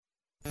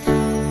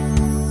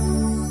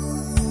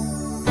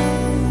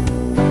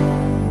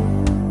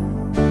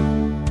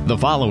The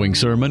following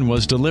sermon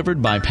was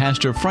delivered by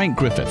Pastor Frank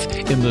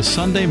Griffith in the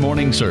Sunday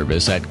morning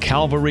service at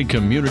Calvary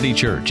Community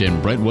Church in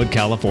Brentwood,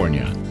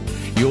 California.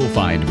 You'll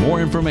find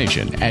more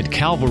information at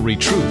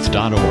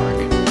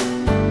calvarytruth.org.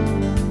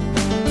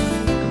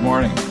 Good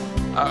morning.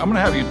 I'm going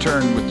to have you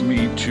turn with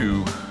me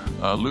to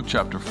Luke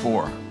chapter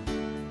 4.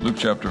 Luke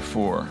chapter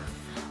 4.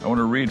 I want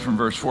to read from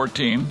verse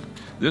 14.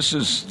 This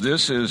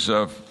is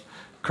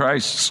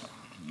Christ's,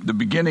 the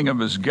beginning of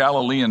his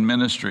Galilean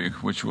ministry,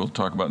 which we'll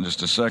talk about in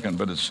just a second,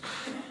 but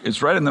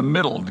it's right in the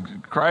middle.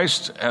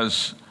 Christ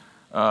has,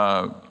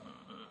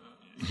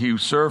 he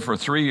served for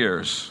 3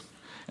 years,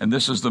 and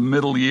this is the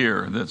middle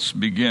year that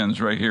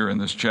begins right here in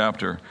this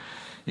chapter.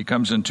 He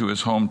comes into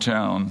his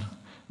hometown,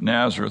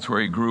 Nazareth,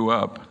 where he grew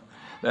up.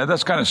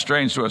 That's kind of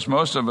strange to us.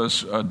 Most of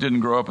us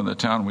didn't grow up in the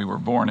town we were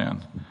born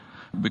in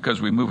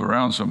because we move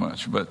around so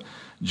much, but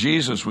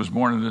Jesus was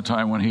born at a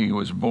time when he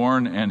was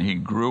born and he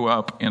grew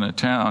up in a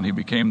town.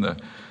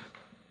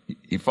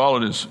 He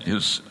followed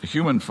his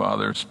human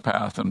father's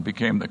path and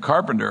became the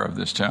carpenter of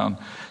this town.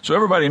 So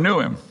everybody knew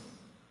him.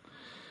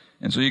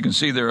 And so you can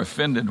see they're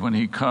offended when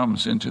he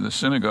comes into the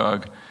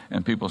synagogue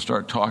and people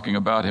start talking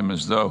about him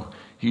as though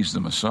he's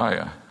the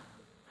Messiah.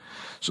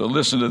 So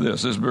listen to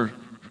this. This is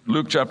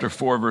Luke chapter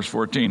 4, verse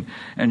 14.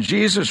 And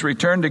Jesus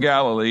returned to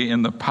Galilee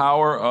in the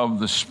power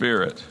of the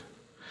Spirit,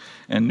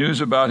 and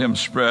news about him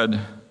spread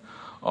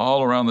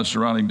all around the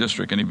surrounding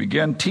district. And he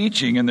began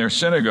teaching in their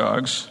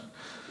synagogues,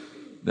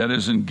 that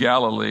is in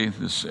Galilee,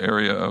 this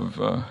area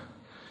of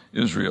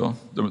Israel,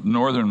 the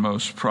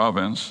northernmost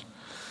province.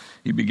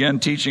 He began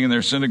teaching in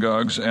their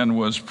synagogues and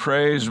was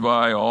praised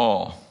by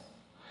all.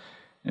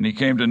 And he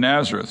came to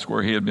Nazareth,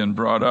 where he had been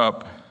brought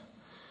up.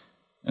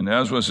 And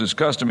as was his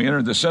custom, he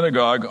entered the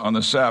synagogue on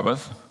the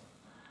Sabbath,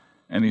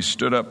 and he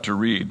stood up to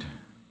read.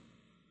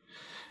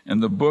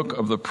 And the book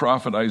of the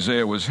prophet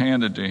Isaiah was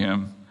handed to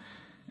him,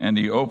 and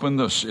he opened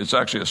it's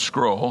actually a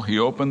scroll. He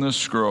opened the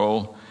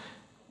scroll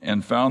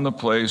and found the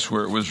place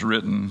where it was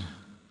written,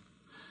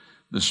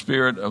 "The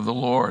Spirit of the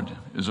Lord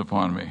is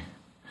upon me."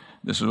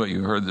 This is what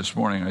you heard this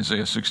morning,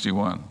 Isaiah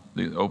 61,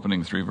 the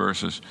opening 3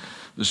 verses.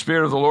 "The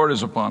Spirit of the Lord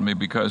is upon me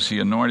because he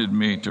anointed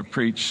me to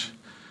preach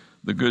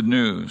the good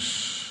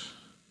news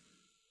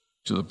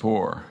to the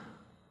poor.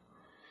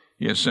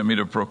 He has sent me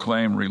to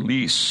proclaim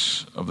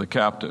release of the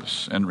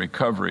captives and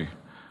recovery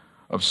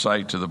of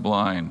sight to the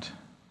blind,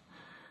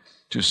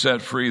 to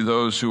set free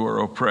those who are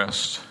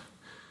oppressed,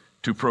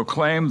 to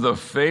proclaim the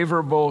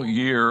favorable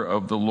year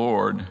of the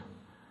Lord."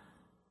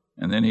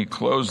 And then he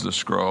closed the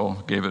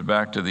scroll, gave it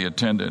back to the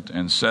attendant,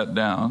 and sat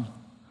down.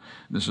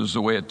 This is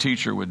the way a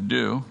teacher would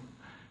do.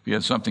 If he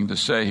had something to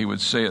say, he would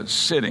say it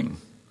sitting.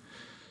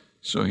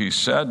 So he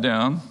sat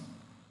down,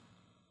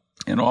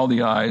 and all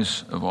the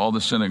eyes of all the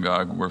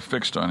synagogue were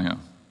fixed on him.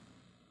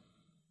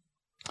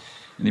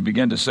 And he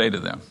began to say to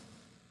them,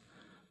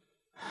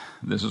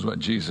 this is what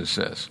Jesus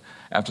says.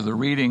 After the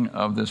reading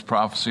of this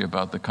prophecy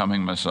about the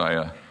coming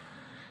Messiah,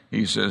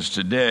 he says,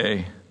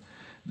 "Today,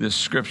 this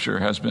scripture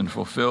has been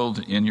fulfilled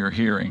in your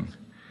hearing."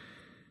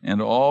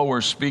 And all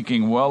were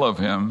speaking well of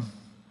him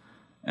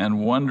and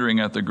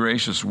wondering at the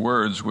gracious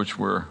words which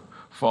were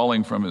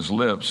falling from his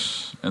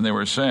lips. And they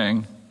were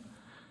saying,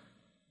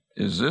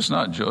 "Is this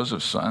not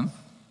Joseph's son?"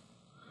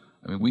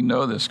 I mean, we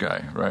know this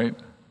guy, right?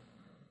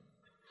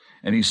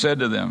 And he said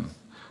to them,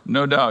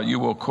 "No doubt you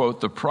will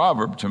quote the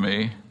proverb to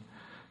me,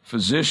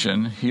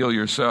 'Physician, heal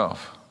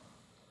yourself.'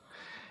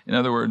 In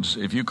other words,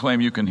 if you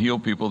claim you can heal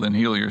people, then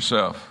heal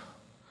yourself."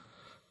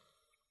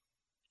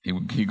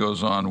 He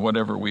goes on,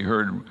 "Whatever we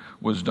heard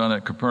was done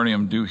at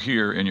Capernaum, do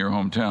here in your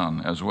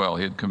hometown as well."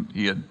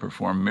 He had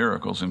performed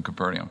miracles in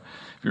Capernaum.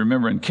 If you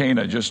remember, in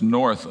Cana, just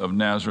north of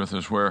Nazareth,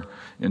 is where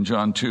in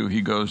John 2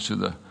 he goes to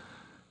the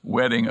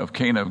wedding of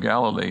Cana of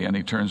Galilee and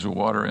he turns the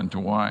water into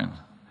wine.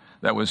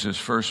 That was his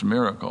first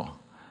miracle.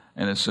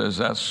 And it says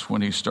that's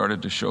when he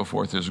started to show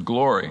forth his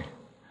glory.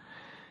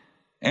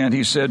 And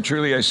he said,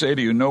 "Truly I say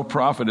to you, no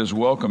prophet is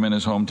welcome in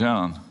his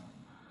hometown.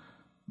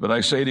 But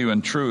I say to you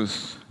in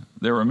truth,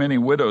 there are many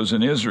widows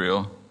in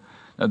Israel."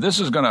 Now this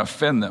is going to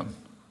offend them.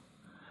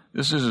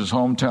 This is his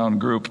hometown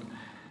group,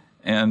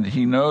 and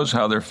he knows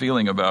how they're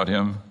feeling about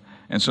him.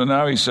 And so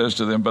now he says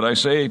to them, "But I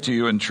say to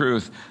you in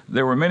truth,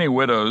 there were many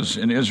widows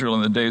in Israel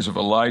in the days of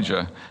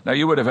Elijah." Now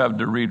you would have had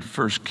to read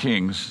 1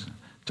 Kings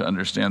to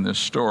understand this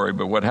story,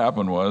 but what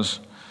happened was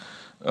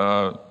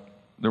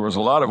there was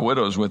a lot of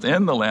widows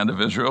within the land of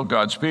Israel,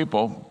 God's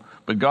people,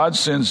 but God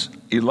sends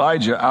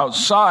Elijah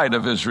outside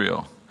of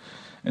Israel.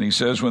 And he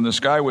says, "When the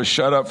sky was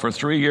shut up for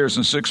 3 years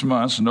and 6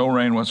 months, no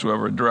rain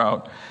whatsoever,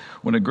 drought,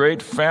 when a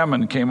great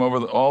famine came over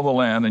all the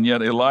land, and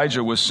yet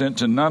Elijah was sent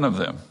to none of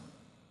them."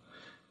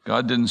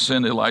 God didn't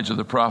send Elijah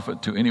the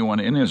prophet to anyone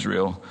in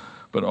Israel,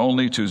 but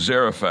only to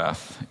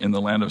Zarephath in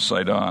the land of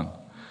Sidon,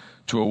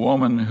 to a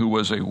woman who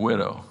was a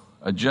widow,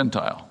 a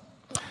Gentile.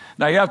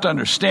 Now you have to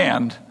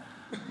understand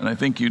And I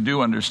think you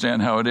do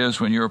understand how it is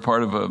when you're a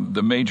part of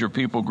the major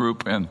people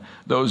group and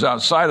those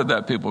outside of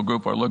that people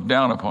group are looked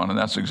down upon, and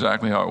that's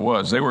exactly how it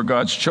was. They were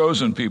God's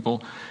chosen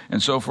people,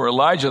 and so for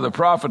Elijah the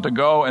prophet to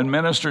go and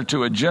minister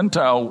to a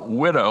Gentile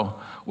widow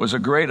was a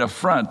great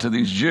affront to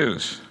these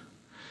Jews.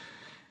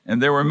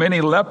 And there were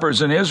many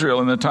lepers in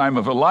Israel in the time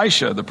of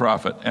Elisha the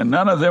prophet, and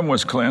none of them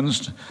was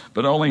cleansed,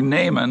 but only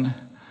Naaman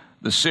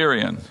the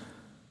Syrian.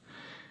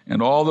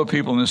 And all the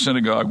people in the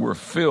synagogue were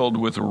filled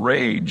with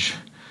rage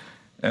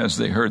as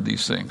they heard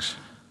these things.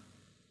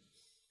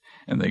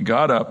 And they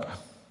got up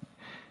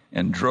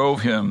and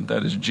drove him,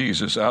 that is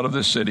Jesus, out of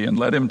the city and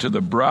led him to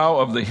the brow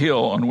of the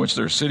hill on which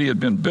their city had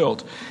been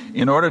built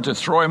in order to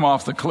throw him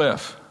off the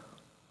cliff.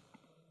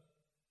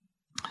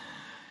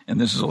 And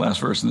this is the last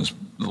verse in this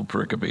little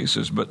pericope. He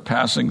says, but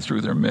passing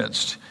through their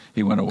midst,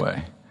 he went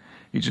away.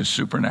 He just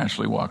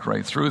supernaturally walked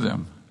right through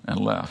them and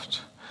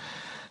left.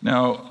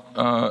 Now,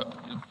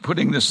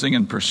 putting this thing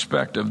in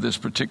perspective, this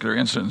particular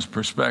incident's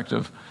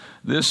perspective,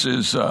 this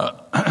is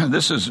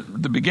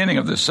the beginning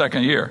of this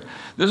second year.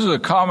 This is a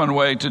common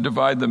way to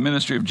divide the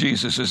ministry of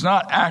Jesus. It's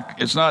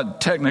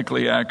not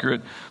technically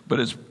accurate, but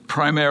it's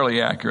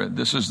primarily accurate.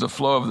 This is the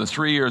flow of the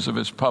 3 years of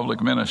his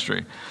public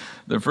ministry.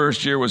 The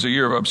first year was a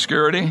year of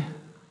obscurity.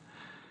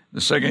 The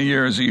second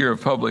year is a year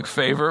of public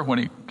favor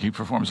when he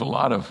performs a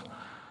lot of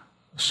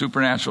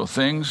supernatural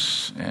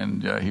things,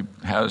 and he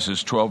has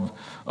his 12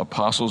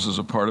 apostles as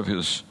a part of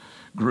his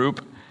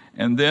group.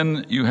 And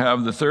then you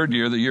have the third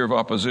year, the year of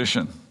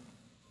opposition.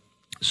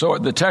 So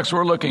the text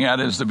we're looking at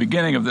is the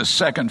beginning of this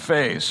second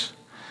phase.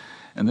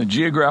 And the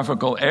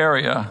geographical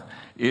area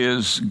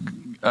is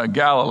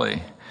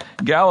Galilee.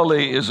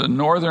 Galilee is the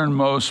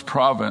northernmost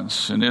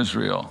province in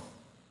Israel.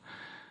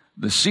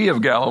 The Sea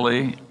of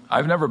Galilee,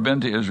 I've never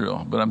been to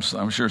Israel, but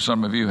I'm sure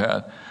some of you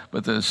had.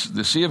 But the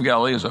Sea of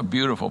Galilee is a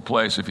beautiful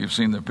place if you've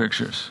seen the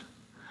pictures.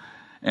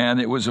 And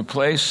it was a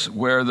place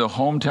where the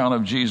hometown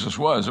of Jesus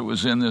was. It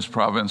was in this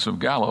province of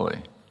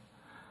Galilee.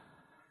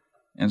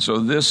 And so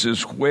this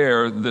is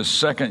where the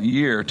second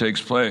year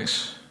takes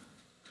place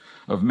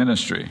of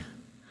ministry.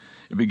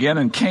 It began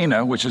in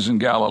Cana, which is in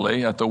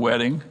Galilee, at the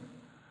wedding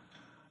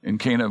in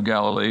Cana of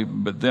Galilee.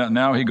 But then,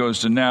 now he goes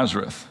to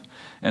Nazareth.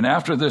 And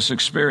after this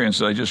experience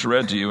that I just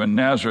read to you in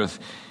Nazareth,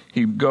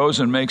 he goes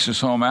and makes his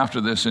home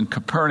after this in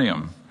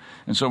Capernaum.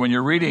 And so when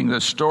you're reading the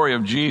story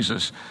of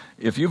Jesus,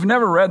 if you've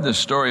never read this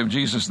story of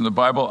Jesus in the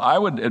Bible, I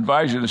would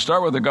advise you to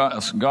start with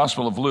the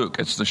Gospel of Luke.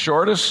 It's the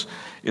shortest,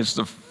 it's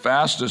the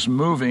fastest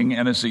moving,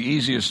 and it's the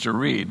easiest to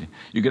read.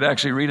 You could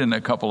actually read it in a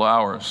couple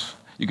hours.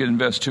 You could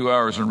invest 2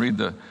 hours and read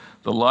the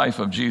life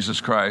of Jesus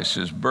Christ,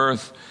 his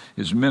birth,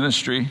 his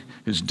ministry,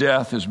 his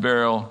death, his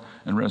burial,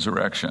 and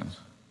resurrection.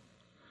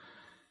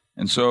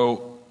 And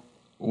so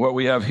what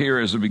we have here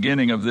is the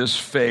beginning of this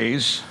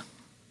phase,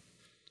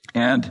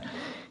 and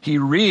he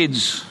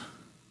reads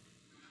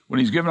when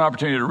he's given an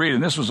opportunity to read,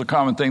 and this was a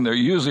common thing. There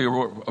usually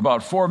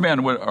about 4 men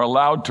are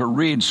allowed to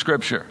read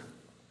Scripture.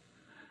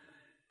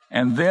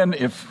 And then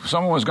if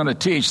someone was going to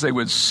teach, they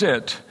would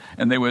sit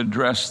and they would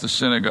address the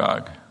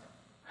synagogue.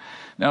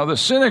 Now, the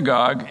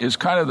synagogue is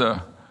kind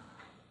of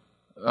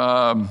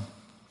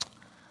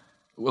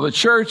the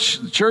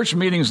church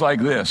meetings like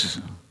this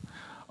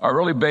are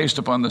really based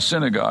upon the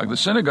synagogue. The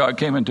synagogue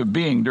came into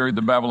being during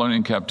the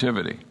Babylonian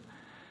captivity.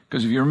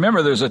 Because if you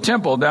remember, there's a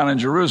temple down in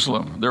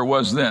Jerusalem. There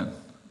was then.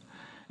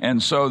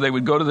 And so they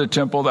would go to the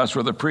temple. That's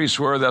where the priests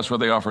were. That's where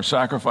they offer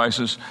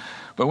sacrifices.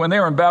 But when they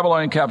were in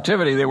Babylonian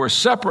captivity, they were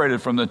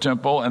separated from the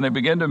temple, and they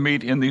began to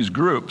meet in these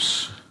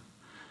groups.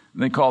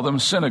 And they call them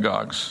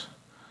synagogues.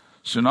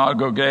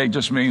 Synagoge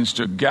just means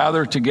to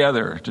gather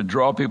together, to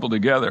draw people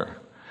together.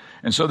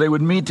 And so they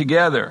would meet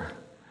together,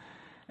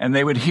 and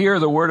they would hear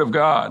the word of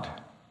God.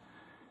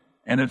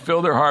 And it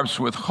filled their hearts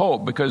with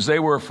hope because they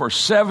were for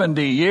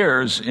 70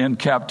 years in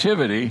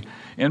captivity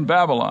in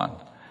Babylon.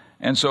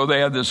 And so they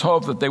had this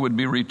hope that they would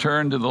be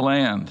returned to the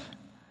land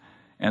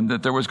and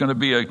that there was going to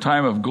be a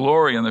time of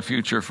glory in the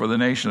future for the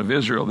nation of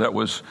Israel that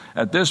was,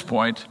 at this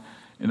point,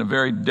 in a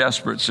very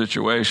desperate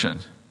situation.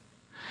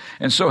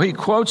 And so he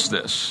quotes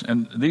this,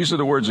 and these are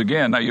the words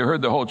again. Now, you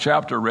heard the whole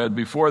chapter read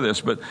before this,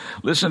 but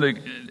listen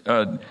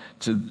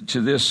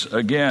to this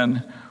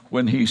again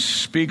when he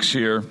speaks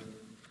here.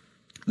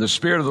 The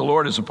Spirit of the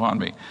Lord is upon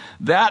me.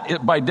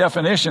 That, by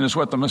definition, is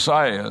what the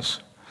Messiah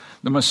is.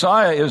 The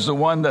Messiah is the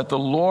one that the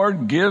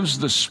Lord gives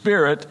the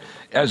Spirit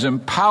as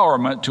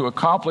empowerment to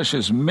accomplish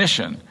his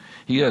mission.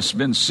 He has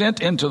been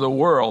sent into the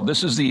world.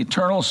 This is the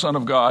eternal Son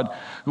of God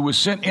who was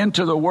sent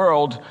into the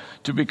world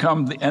to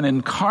become an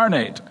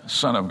incarnate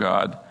Son of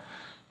God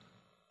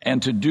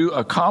and to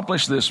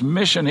accomplish this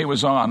mission he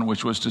was on,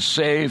 which was to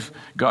save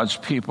God's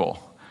people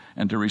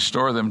and to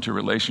restore them to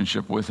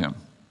relationship with him.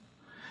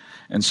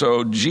 And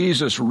so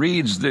Jesus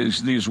reads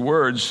these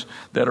words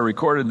that are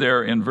recorded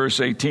there in verse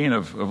 18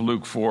 of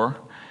Luke 4.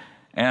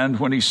 And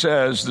when he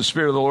says, the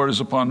Spirit of the Lord is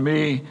upon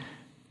me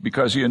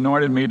because he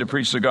anointed me to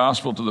preach the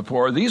gospel to the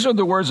poor. These are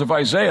the words of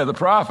Isaiah the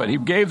prophet. He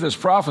gave this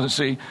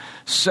prophecy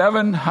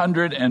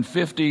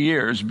 750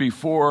 years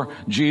before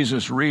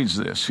Jesus reads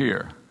this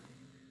here.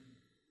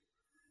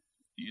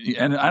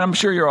 And I'm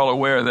sure you're all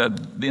aware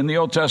that in the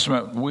Old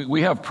Testament,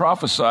 we have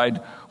prophesied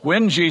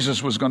when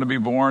Jesus was going to be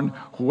born,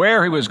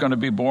 where he was going to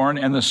be born,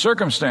 and the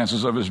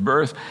circumstances of his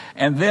birth,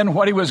 and then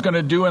what he was going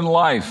to do in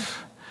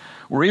life.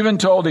 We're even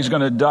told he's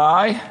going to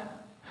die,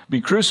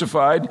 be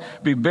crucified,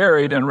 be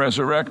buried, and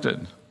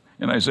resurrected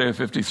in Isaiah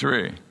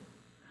 53.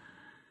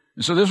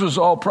 And so this was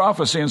all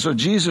prophecy, and so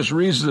Jesus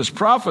reads this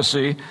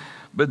prophecy,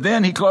 but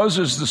then he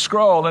closes the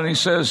scroll and he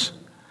says,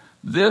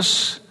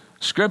 this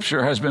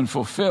Scripture has been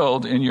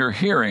fulfilled in your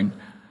hearing.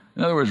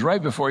 In other words,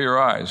 right before your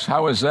eyes.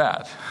 How is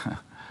that?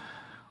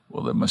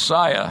 Well, the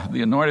Messiah,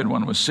 the Anointed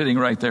One, was sitting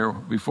right there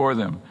before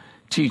them,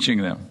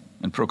 teaching them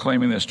and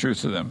proclaiming this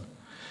truth to them.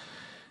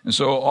 And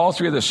so all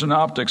three of the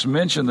synoptics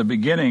mention the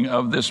beginning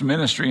of this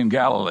ministry in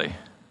Galilee.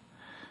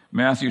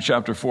 Matthew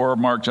chapter 4,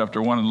 Mark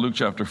chapter 1, and Luke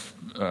chapter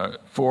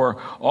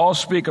 4 all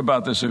speak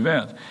about this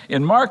event.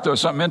 In Mark, though,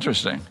 something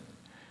interesting.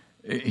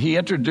 He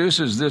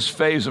introduces this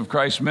phase of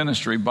Christ's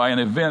ministry by an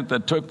event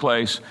that took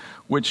place,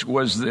 which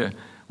was the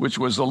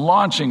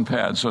launching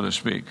pad, so to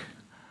speak,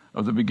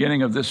 of the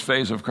beginning of this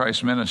phase of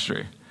Christ's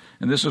ministry.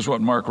 And this is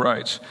what Mark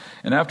writes.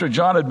 And after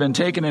John had been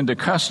taken into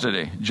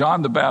custody,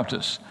 John the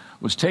Baptist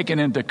was taken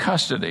into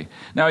custody.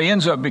 Now he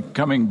ends up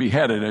becoming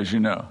beheaded, as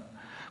you know.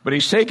 But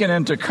he's taken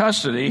into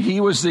custody.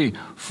 He was the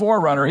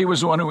forerunner. He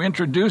was the one who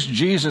introduced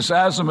Jesus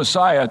as the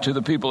Messiah to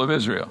the people of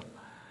Israel.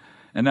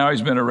 And now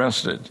he's been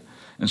arrested.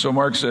 And so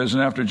Mark says,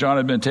 and after John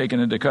had been taken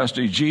into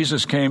custody,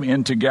 Jesus came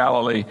into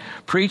Galilee,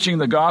 preaching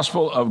the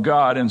gospel of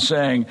God and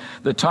saying,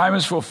 the time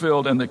is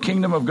fulfilled and the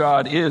kingdom of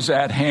God is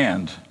at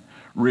hand.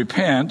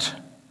 Repent,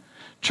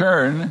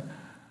 turn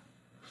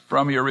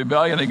from your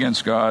rebellion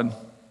against God,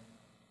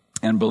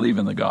 and believe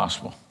in the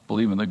gospel.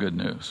 Believe in the good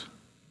news.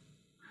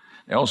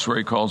 Elsewhere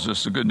he calls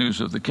this the good news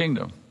of the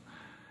kingdom.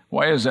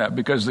 Why is that?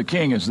 Because the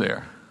king is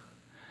there.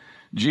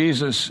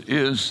 Jesus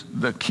is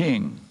the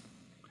king.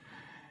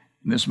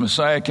 This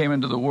Messiah came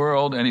into the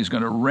world, and he's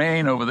going to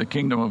reign over the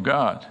kingdom of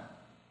God.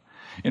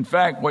 In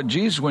fact, when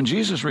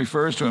Jesus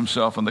refers to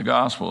himself in the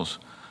Gospels,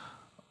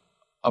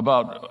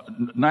 about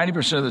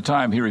 90% of the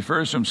time he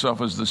refers to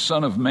himself as the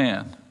Son of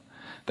Man.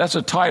 That's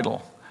a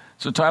title.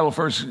 It's a title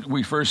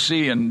we first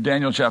see in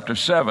Daniel chapter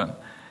 7.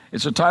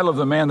 It's a title of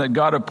the man that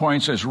God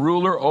appoints as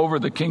ruler over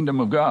the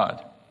kingdom of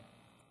God.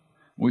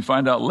 We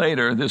find out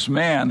later this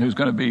man who's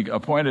going to be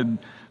appointed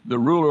the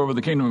ruler over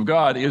the kingdom of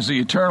God is the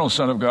eternal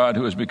Son of God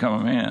who has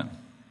become a man.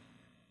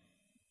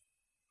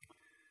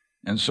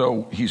 And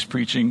so he's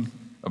preaching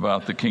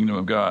about the kingdom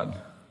of God.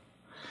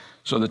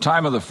 So the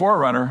time of the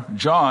forerunner,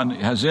 John,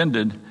 has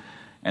ended,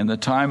 and the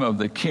time of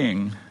the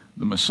king,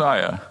 the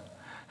Messiah,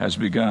 has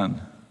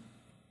begun.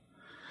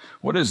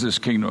 What is this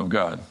kingdom of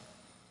God?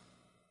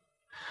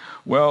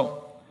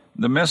 Well,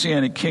 the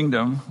Messianic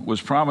kingdom was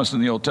promised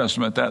in the Old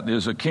Testament. That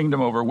is a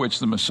kingdom over which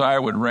the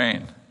Messiah would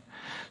reign.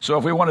 So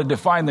if we want to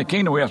define the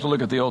kingdom, we have to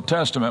look at the Old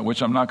Testament,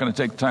 which I'm not going to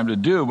take the time to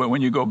do. But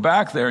when you go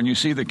back there and you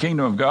see the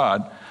kingdom of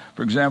God,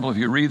 for example, if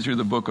you read through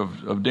the book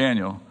of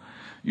Daniel,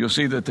 you'll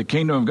see that the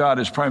kingdom of God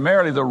is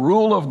primarily the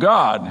rule of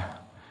God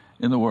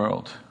in the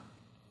world.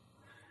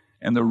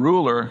 And the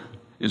ruler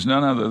is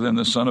none other than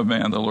the Son of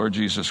Man, the Lord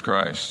Jesus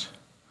Christ.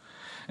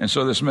 And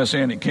so this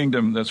Messianic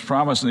kingdom that's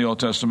promised in the Old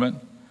Testament,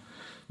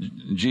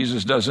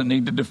 Jesus doesn't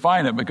need to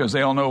define it because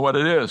they all know what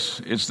it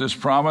is. It's this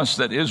promise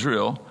that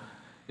Israel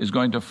is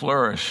going to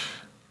flourish,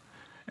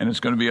 and it's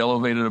going to be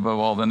elevated above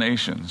all the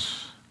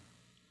nations.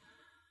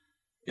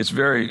 It's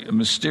very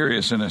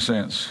mysterious in a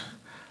sense.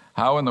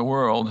 How in the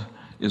world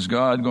is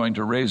God going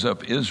to raise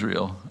up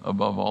Israel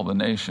above all the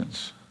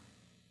nations?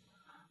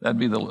 That'd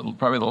be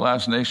probably the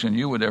last nation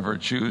you would ever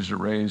choose to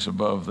raise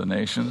above the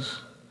nations.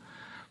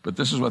 But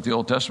this is what the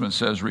Old Testament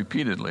says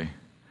repeatedly.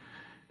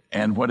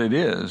 And what it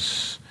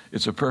is,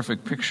 it's a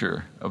perfect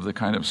picture of the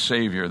kind of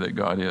Savior that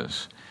God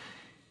is.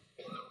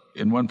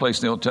 In one place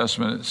in the Old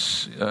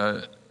Testament,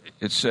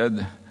 it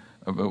said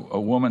of a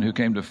woman who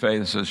came to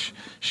faith, it says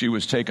she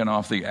was taken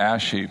off the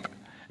ash heap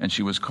and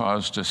she was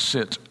caused to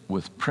sit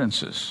with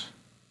princes.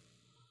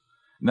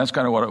 And that's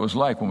kind of what it was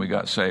like when we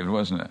got saved,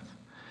 wasn't it?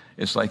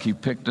 It's like he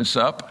picked us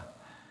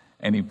up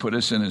and he put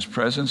us in his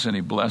presence and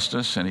he blessed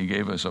us and he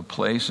gave us a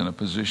place and a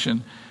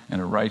position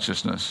and a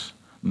righteousness,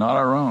 not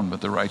our own,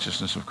 but the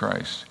righteousness of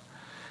Christ.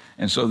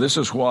 And so this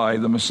is why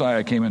the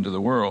Messiah came into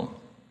the world.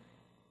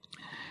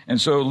 And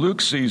so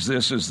Luke sees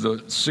this as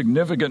the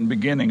significant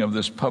beginning of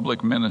this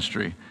public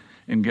ministry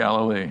in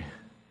Galilee,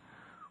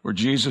 where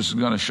Jesus is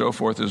going to show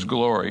forth his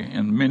glory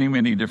in many,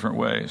 many different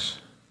ways.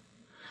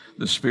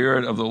 The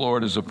Spirit of the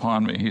Lord is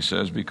upon me, he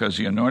says, because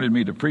he anointed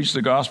me to preach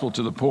the gospel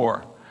to the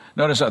poor.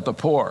 Notice that, the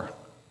poor.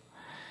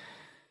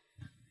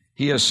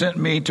 He has sent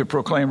me to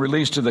proclaim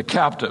release to the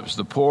captives,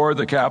 the poor,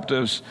 the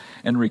captives,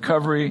 and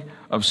recovery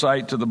of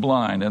sight to the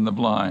blind and the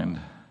blind.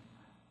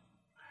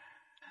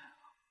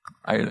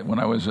 When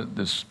I was at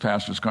this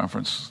pastor's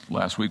conference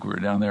last week, we were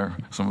down there.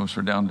 Some of us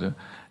were down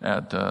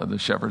at the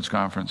Shepherd's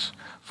Conference,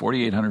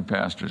 4,800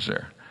 pastors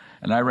there.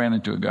 And I ran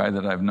into a guy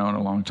that I've known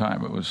a long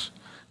time. It was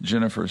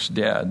Jennifer's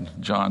dad,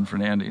 John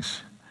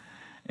Fernandez.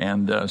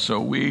 And so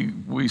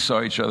we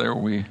saw each other.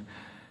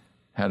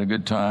 had a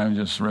good time,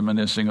 just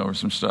reminiscing over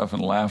some stuff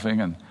and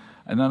laughing. And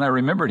then I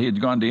remembered he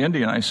had gone to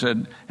India, and I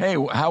said, hey,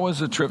 how was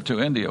the trip to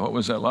India? What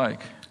was that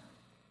like?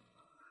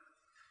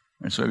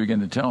 And so he began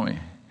to tell me.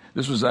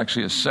 This was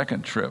actually a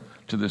second trip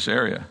to this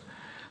area.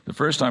 The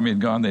first time he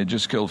had gone, they had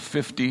just killed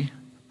 50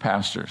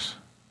 pastors.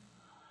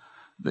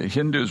 The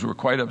Hindus were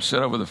quite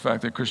upset over the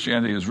fact that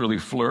Christianity is really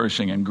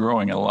flourishing and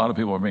growing, and a lot of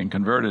people are being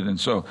converted, and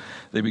so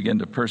they began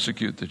to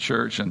persecute the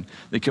church, and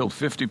they killed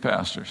 50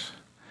 pastors.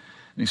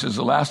 And he says,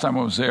 the last time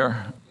I was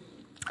there,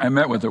 I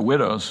met with the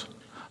widows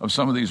of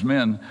some of these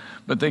men,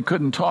 but they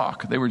couldn't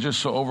talk. They were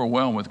just so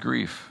overwhelmed with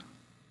grief.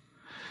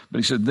 But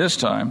he said, this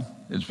time,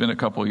 it's been a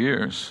couple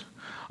years,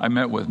 I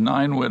met with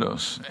 9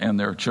 widows and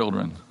their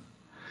children,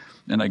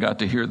 and I got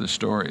to hear the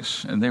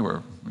stories, and they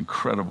were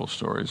incredible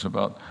stories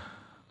about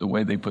the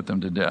way they put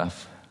them to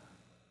death,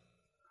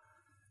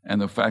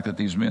 and the fact that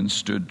these men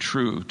stood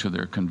true to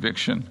their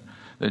conviction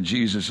that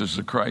Jesus is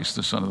the Christ,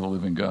 the Son of the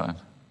living God.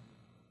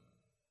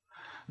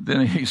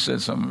 Then he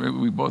said something,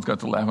 we both got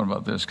to laughing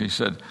about this, because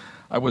he said,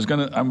 I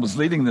was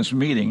leading this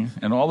meeting,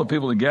 and all the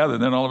people together,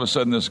 then all of a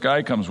sudden this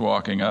guy comes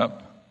walking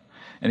up,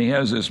 and he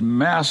has this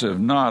massive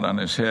knot on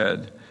his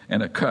head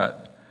and a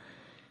cut.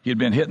 He had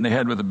been hit in the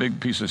head with a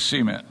big piece of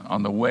cement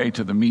on the way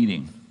to the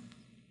meeting.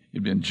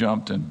 He'd been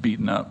jumped and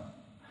beaten up.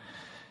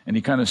 And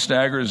he kind of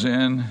staggers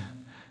in,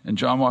 and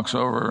John walks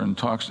over and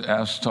talks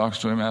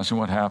to him, asks him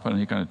what happened,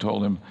 and he kind of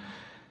told him.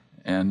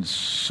 And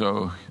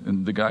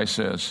the guy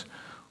says,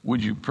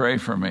 would you pray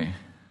for me?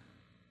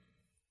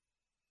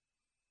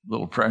 A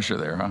little pressure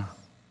there, huh?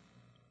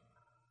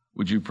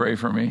 Would you pray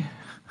for me?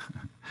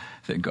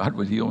 That God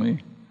would heal me?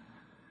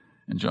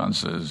 And John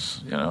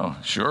says,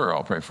 sure,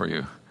 I'll pray for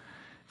you.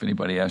 If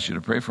anybody asks you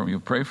to pray for him, you'll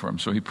pray for him.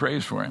 So he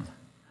prays for him.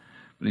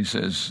 But he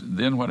says,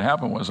 then what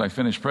happened was I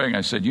finished praying.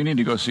 I said, you need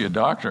to go see a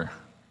doctor.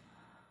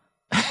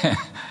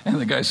 And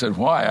the guy said,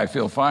 why? I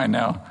feel fine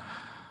now.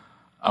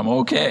 I'm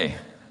okay.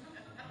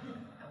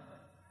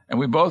 And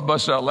we both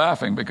busted out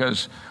laughing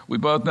because we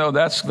both know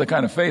that's the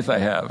kind of faith I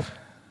have,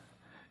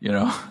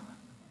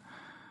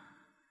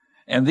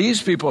 And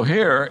these people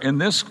here in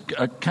this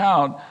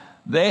account,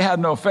 they had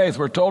no faith.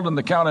 We're told in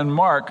the account in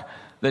Mark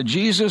that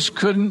Jesus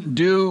couldn't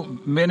do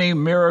many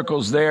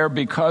miracles there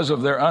because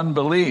of their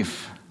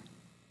unbelief.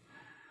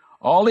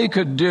 All he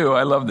could do,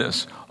 I love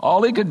this,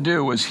 all he could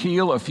do was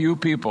heal a few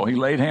people. He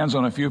laid hands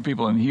on a few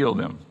people and healed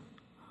them.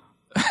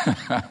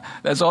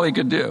 That's all he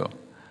could do.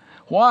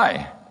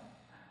 Why?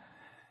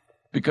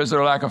 Because of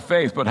their lack of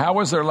faith. But how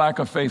was their lack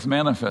of faith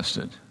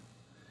manifested?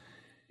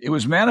 It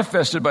was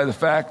manifested by the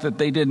fact that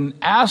they didn't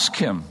ask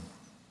him.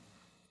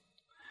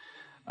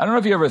 I don't know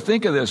if you ever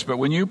think of this, but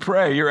when you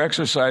pray, you're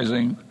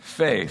exercising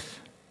faith.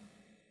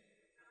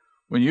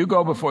 When you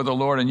go before the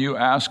Lord and you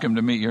ask him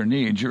to meet your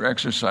needs, you're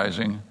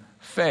exercising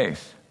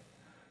faith.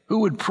 Who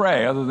would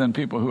pray other than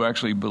people who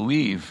actually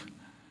believe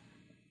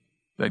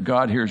that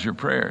God hears your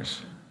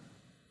prayers?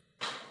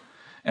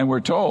 And we're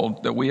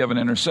told that we have an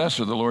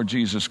intercessor, the Lord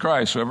Jesus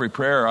Christ. So every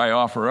prayer I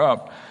offer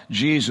up,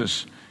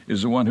 Jesus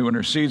is the one who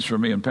intercedes for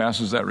me and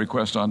passes that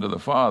request on to the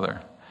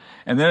Father.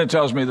 And then it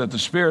tells me that the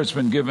Spirit's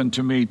been given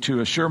to me to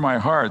assure my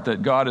heart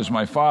that God is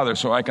my Father,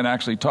 so I can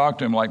actually talk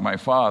to him like my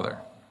Father.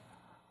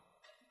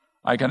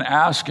 I can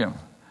ask him.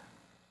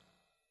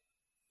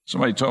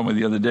 Somebody told me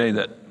the other day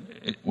that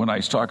when I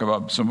talk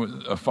about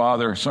a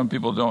father, some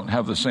people don't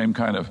have the same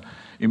kind of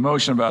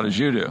emotion about it as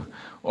you do.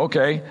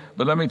 Okay,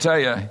 but let me tell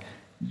you,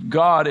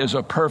 God is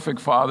a perfect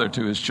father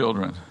to his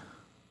children.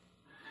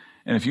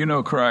 And if you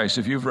know Christ,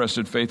 if you've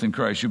rested faith in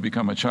Christ, you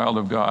become a child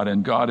of God,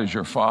 and God is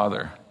your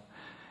Father,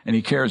 and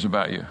he cares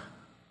about you.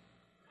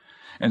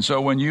 And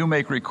so when you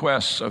make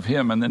requests of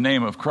him in the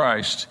name of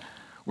Christ,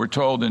 we're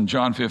told in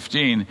John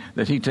 15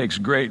 that he takes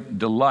great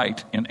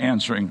delight in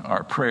answering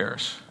our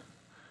prayers.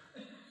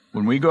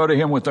 When we go to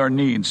him with our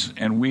needs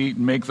and we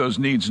make those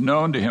needs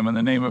known to him in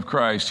the name of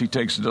Christ, he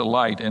takes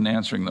delight in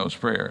answering those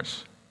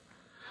prayers.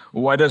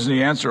 Well, why doesn't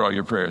he answer all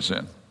your prayers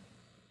then?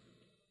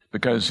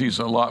 Because he's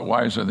a lot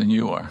wiser than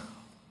you are,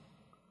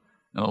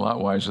 and a lot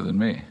wiser than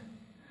me.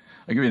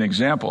 I'll give you an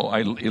example.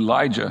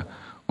 Elijah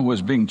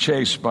was being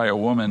chased by a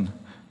woman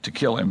to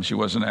kill him. She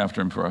wasn't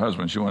after him for a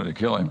husband. She wanted to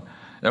kill him.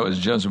 That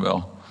was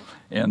Jezebel.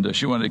 And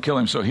she wanted to kill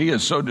him. So he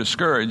is so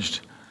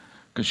discouraged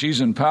because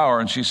she's in power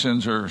and she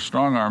sends her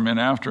strong arm in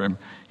after him.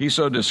 He's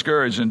so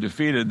discouraged and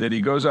defeated that he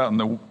goes out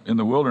in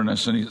the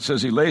wilderness, and he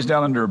says he lays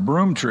down under a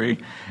broom tree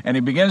and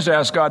he begins to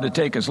ask God to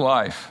take his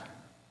life.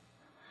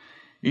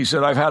 He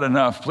said, I've had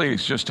enough.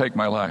 Please just take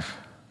my life.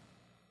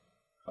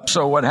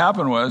 So what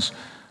happened was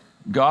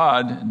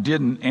God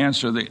didn't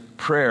answer the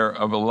prayer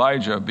of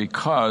Elijah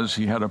because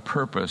he had a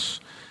purpose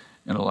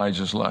in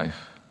Elijah's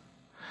life.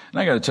 And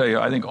I got to tell you,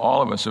 I think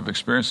all of us have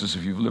experienced this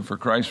if you've lived for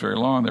Christ very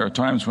long. There are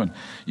times when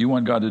you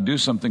want God to do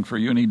something for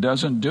you and he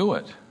doesn't do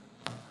it.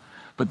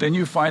 But then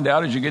you find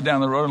out as you get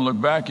down the road and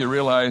look back, you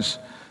realize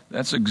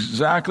that's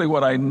exactly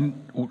what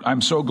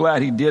I'm so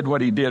glad he did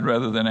what he did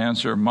rather than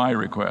answer my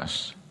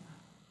request.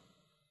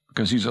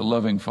 Because he's a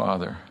loving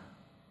father.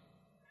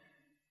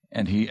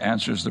 And he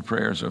answers the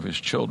prayers of his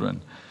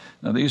children.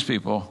 Now these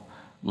people,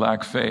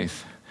 lack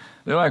faith.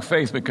 They lack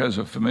faith because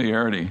of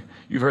familiarity.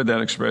 You've heard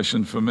that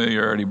expression,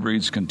 familiarity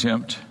breeds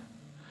contempt.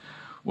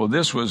 Well,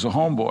 this was a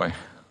homeboy.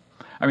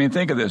 I mean,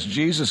 think of this.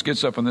 Jesus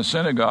gets up in the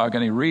synagogue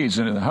and he reads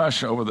in the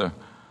hush over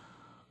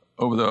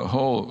the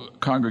whole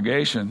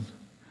congregation.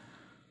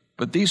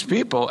 But these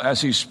people,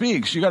 as he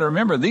speaks, you got to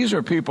remember, these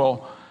are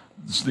people,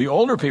 the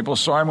older people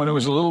saw him when he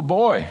was a little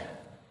boy,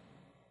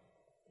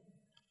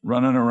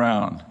 running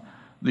around.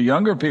 The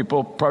younger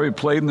people probably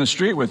played in the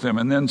street with him.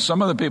 And then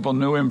some of the people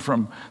knew him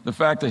from the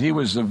fact that he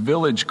was the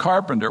village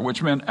carpenter,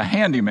 which meant a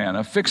handyman,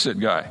 a fix-it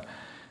guy,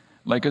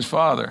 like his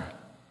father.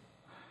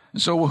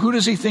 And so, well, who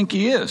does he think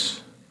he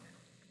is?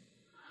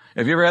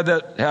 Have you ever had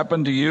that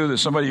happen to you, that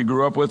somebody you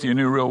grew up with, you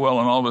knew real well,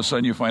 and all of a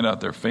sudden you find out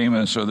they're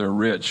famous or they're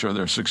rich or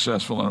they're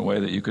successful in a way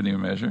that you couldn't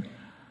even measure?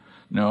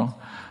 No?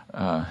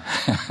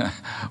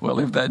 Well,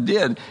 if that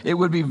did, it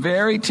would be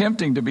very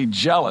tempting to be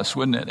jealous,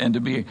 wouldn't it? And to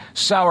be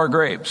sour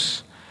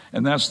grapes.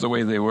 And that's the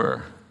way they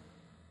were.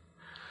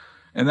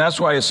 And that's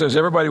why it says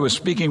everybody was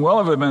speaking well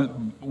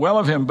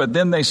of him, but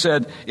then they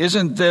said,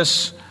 isn't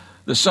this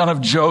the son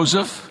of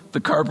Joseph, the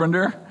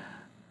carpenter?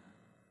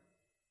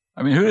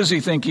 I mean, who does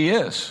he think he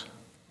is?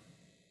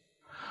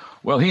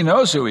 Well, he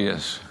knows who he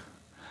is.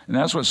 And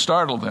that's what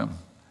startled them,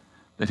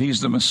 that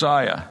he's the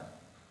Messiah.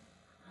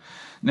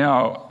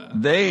 Now,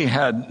 they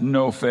had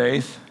no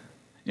faith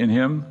in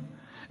him,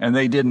 and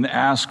they didn't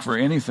ask for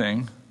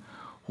anything.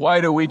 Why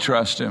do we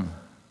trust him?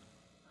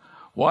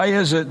 Why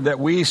is it that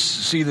we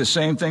see the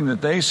same thing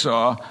that they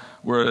saw?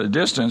 We're at a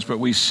distance, but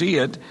we see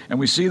it, and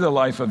we see the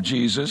life of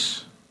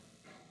Jesus.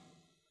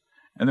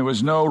 And there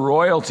was no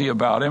royalty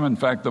about him. In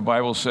fact, the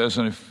Bible says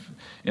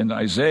in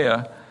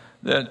Isaiah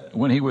that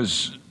when he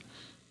was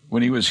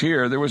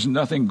here, there was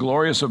nothing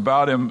glorious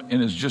about him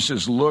in just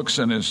his looks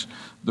and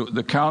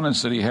the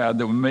countenance that he had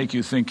that would make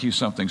you think he's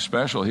something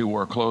special. He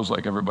wore clothes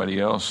like everybody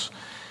else.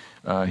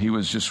 He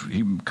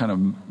kind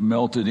of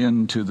melted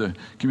into the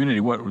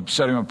community. What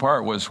set him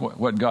apart was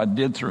what God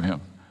did through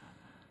him.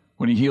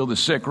 When he healed the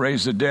sick,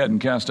 raised the dead, and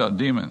cast out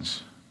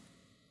demons.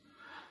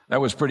 That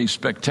was pretty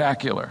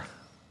spectacular.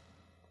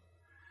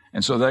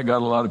 And so that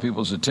got a lot of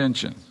people's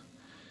attention.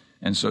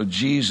 And so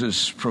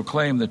Jesus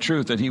proclaimed the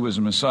truth that he was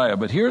the Messiah.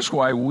 But here's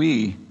why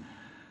we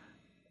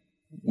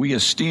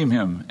esteem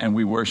him and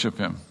we worship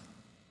him.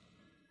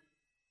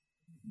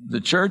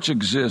 The church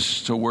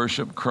exists to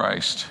worship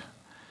Christ,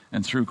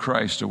 and through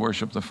Christ to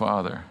worship the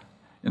Father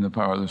in the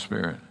power of the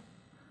Spirit.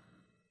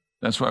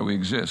 That's why we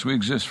exist. We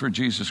exist for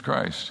Jesus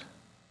Christ.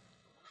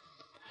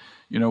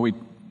 You know,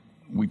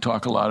 we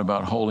talk a lot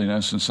about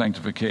holiness and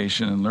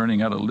sanctification and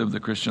learning how to live the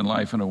Christian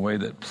life in a way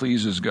that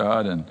pleases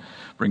God and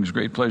brings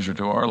great pleasure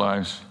to our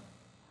lives.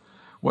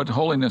 What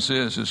holiness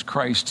is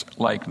Christ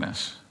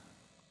likeness.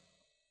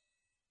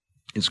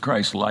 It's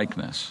Christ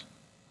likeness.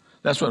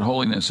 That's what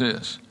holiness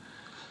is.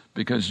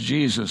 Because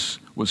Jesus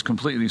was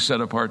completely set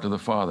apart to the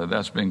Father.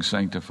 That's being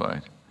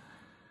sanctified.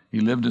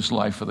 He lived his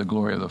life for the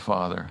glory of the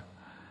Father.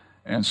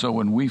 And so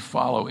when we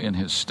follow in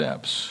his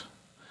steps,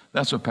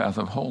 that's a path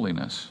of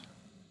holiness.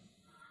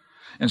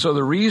 And so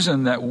the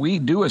reason that we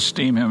do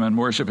esteem him and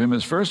worship him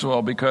is, first of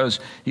all,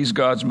 because he's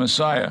God's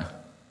Messiah.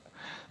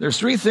 There's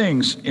three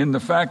things in the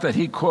fact that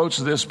he quotes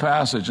this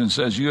passage and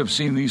says, you have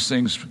seen these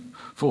things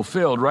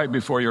fulfilled right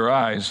before your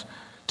eyes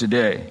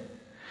today.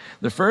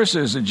 The first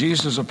is that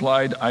Jesus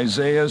applied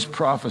Isaiah's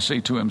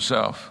prophecy to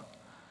himself.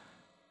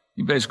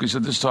 He basically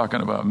said, this is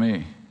talking about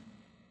me.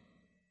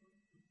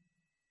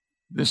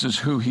 This is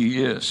who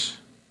he is.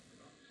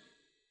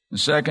 And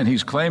second,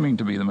 he's claiming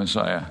to be the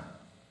Messiah.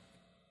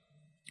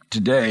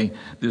 Today,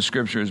 this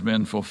scripture has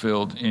been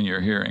fulfilled in your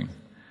hearing.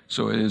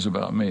 So it is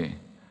about me.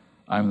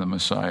 I'm the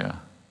Messiah.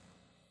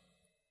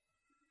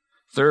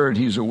 Third,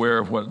 he's aware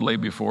of what lay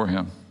before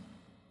him.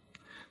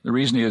 The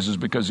reason he is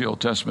because the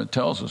Old Testament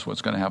tells us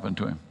what's going to happen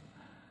to him.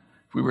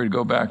 If we were to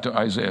go back to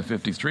Isaiah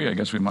 53, I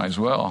guess we might as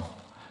well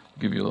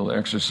give you a little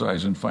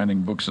exercise in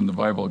finding books in the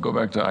Bible. Go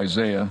back to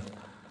Isaiah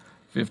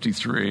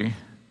 53.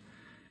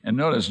 And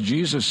notice,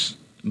 Jesus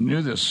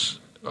knew this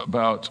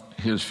about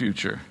his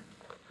future.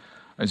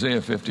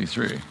 Isaiah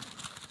 53.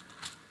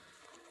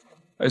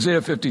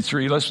 Isaiah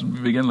 53, let's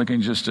begin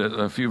looking just at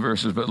a few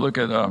verses, but look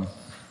at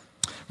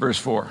verse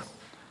 4.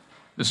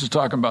 This is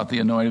talking about the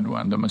anointed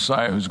one, the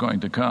Messiah who's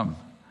going to come.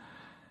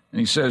 And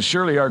he says,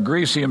 surely our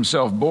griefs he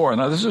himself bore.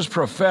 Now this is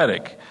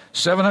prophetic.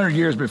 700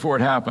 years before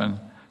it happened,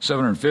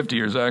 750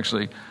 years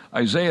actually,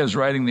 Isaiah is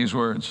writing these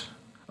words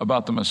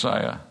about the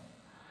Messiah.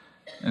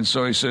 And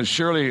so he says,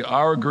 surely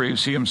our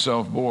griefs he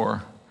himself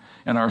bore,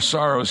 and our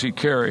sorrows he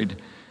carried,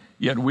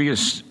 yet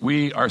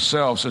we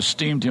ourselves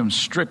esteemed him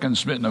stricken,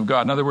 smitten of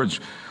God. In other words,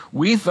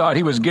 we thought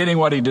he was getting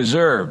what he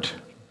deserved,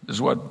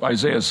 is what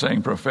Isaiah is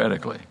saying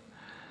prophetically.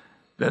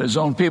 That his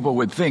own people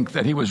would think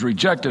that he was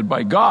rejected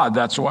by God.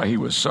 That's why he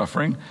was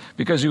suffering,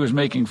 because he was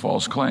making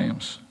false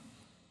claims.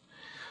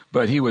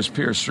 But he was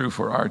pierced through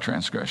for our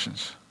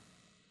transgressions.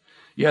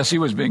 Yes, he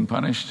was being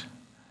punished.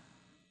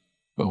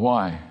 But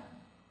why?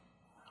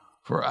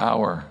 For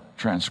our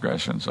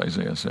transgressions,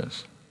 Isaiah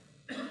says.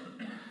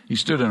 He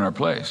stood in our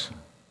place.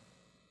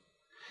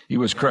 He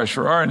was crushed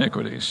for our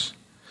iniquities.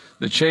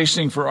 The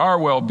chastening for our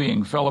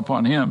well-being fell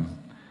upon him,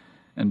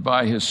 and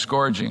by his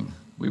scourging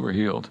we were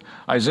healed.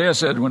 Isaiah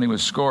said when he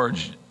was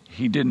scourged,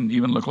 he didn't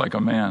even look like a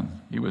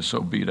man. He was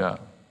so beat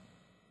up.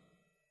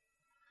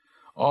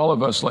 All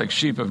of us like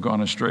sheep have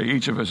gone astray.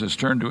 Each of us has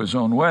turned to his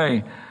own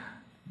way,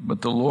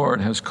 but the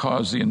Lord has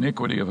caused the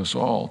iniquity of us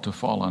all to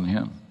fall on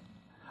him.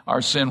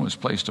 Our sin was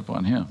placed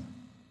upon him,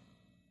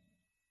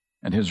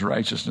 and his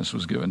righteousness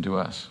was given to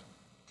us.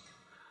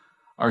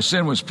 Our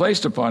sin was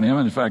placed upon him.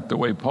 In fact, the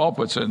way Paul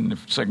puts it in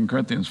 2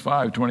 Corinthians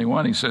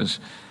 5:21, he says,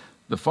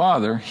 the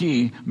Father,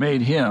 he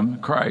made him,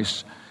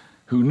 Christ,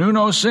 who knew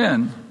no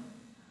sin,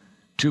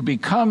 to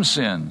become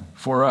sin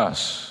for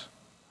us,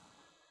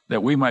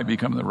 that we might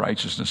become the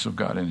righteousness of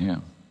God in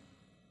him.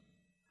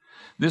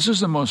 This is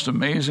the most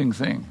amazing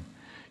thing.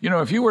 You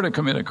know, if you were to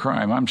commit a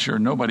crime, I'm sure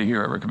nobody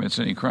here ever commits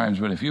any crimes,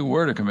 but if you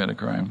were to commit a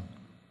crime,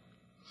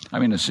 I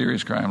mean a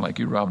serious crime, like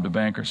you robbed a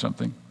bank or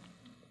something,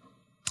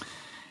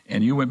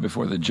 and you went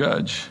before the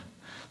judge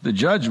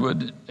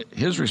would,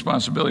 his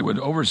responsibility would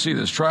oversee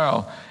this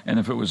trial, and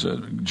if it was a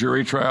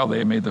jury trial,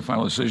 they made the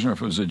final decision, or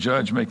if it was a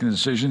judge making the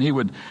decision, he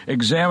would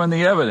examine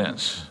the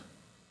evidence,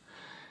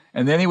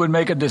 and then he would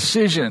make a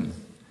decision,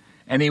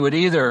 and he would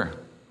either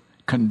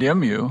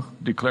condemn you,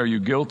 declare you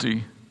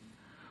guilty,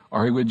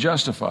 or he would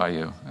justify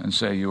you and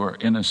say you are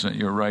innocent,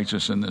 you're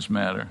righteous in this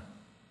matter.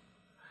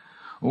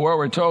 Well, what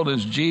we're told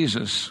is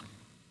Jesus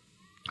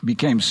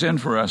became sin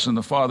for us, and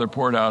the Father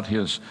poured out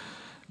his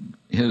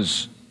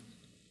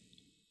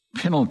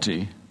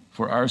penalty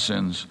for our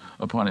sins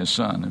upon his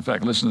Son. In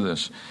fact, listen to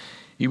this.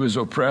 He was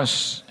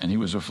oppressed and he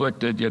was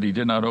afflicted, yet he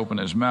did not open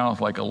his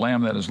mouth. Like a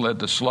lamb that is led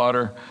to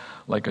slaughter,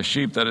 like a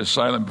sheep that is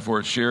silent before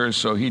its shearers,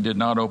 so he did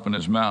not open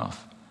his mouth.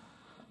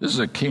 This is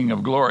a King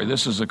of glory.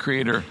 This is the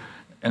creator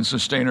and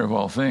sustainer of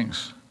all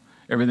things.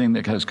 Everything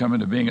that has come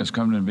into being has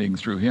come into being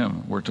through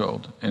him, we're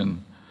told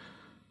in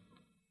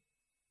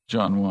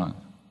John 1.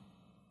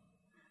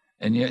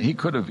 And yet he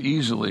could have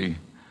easily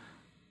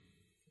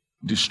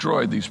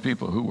destroyed these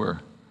people who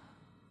were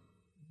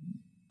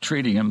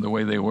treating him the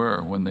way they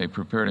were when they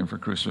prepared him for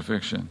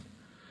crucifixion.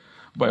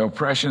 By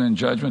oppression and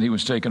judgment he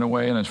was taken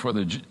away, and as far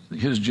as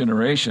his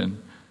generation,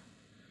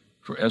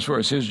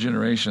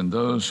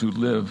 those who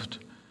lived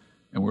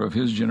and were of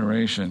his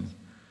generation,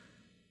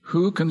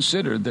 who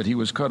considered that he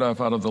was cut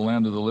off out of the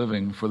land of the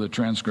living for the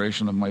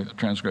transgression of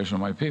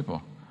my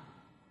people?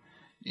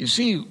 You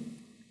see,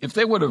 if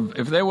they would have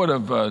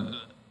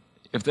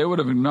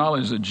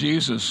acknowledged that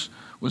Jesus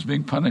was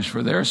being punished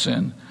for their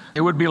sin,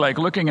 it would be like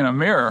looking in a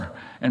mirror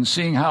and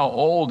seeing how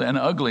old and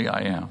ugly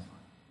I am.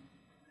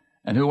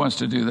 And who wants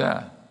to do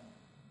that?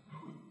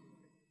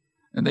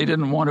 And they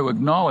didn't want to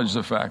acknowledge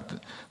the fact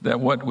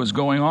that what was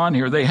going on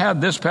here, they had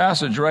this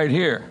passage right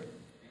here.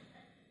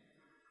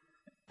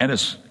 And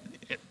it's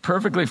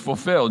perfectly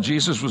fulfilled.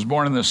 Jesus was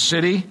born in the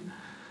city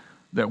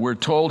that we're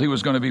told he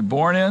was going to be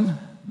born in,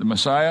 the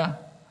Messiah.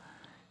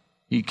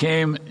 He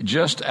came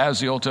just as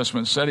the Old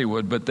Testament said he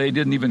would, but they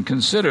didn't even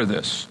consider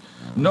this.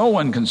 No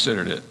one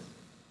considered it.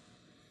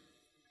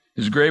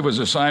 His grave was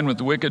assigned with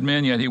the wicked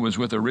men, yet he was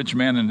with a rich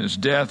man in his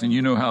death, and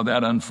you know how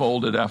that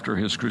unfolded after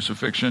his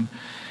crucifixion.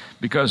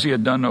 Because he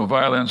had done no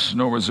violence,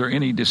 nor was there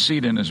any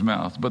deceit in his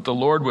mouth. But the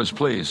Lord was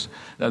pleased.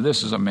 Now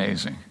this is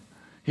amazing.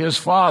 His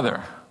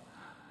Father,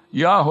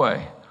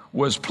 Yahweh,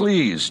 was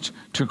pleased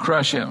to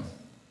crush him.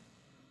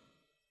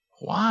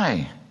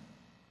 Why?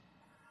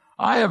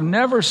 I have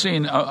never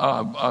seen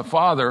a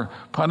father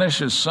punish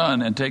his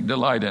son and take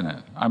delight in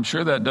it. I'm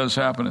sure that does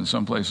happen in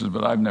some places,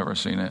 but I've never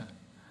seen it.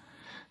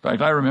 In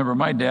fact, I remember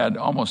my dad,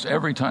 almost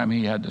every time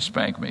he had to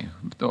spank me,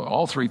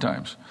 all 3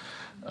 times,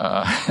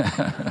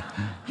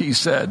 he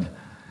said,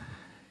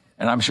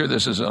 and I'm sure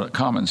this is a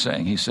common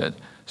saying, he said,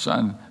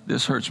 "Son,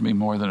 this hurts me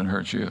more than it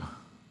hurts you."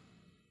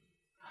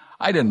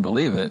 I didn't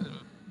believe it,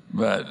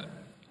 but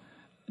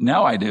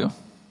now I do.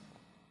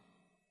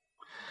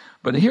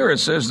 But here it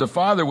says the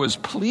Father was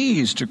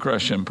pleased to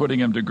crush him, putting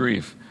him to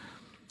grief,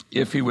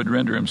 if he would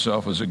render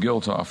himself as a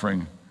guilt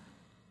offering.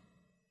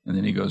 And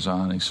then he goes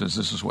on, he says,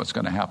 this is what's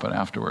going to happen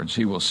afterwards.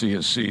 He will see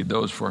his seed,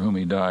 those for whom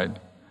he died.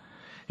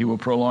 He will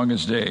prolong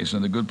his days,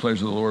 and the good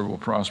pleasure of the Lord will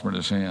prosper in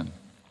his hand.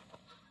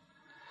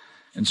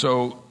 And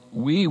so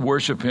we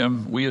worship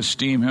him, we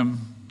esteem him,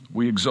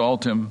 we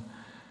exalt him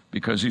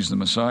because he's the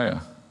Messiah.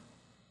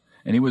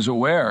 And he was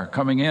aware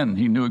coming in,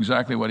 he knew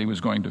exactly what he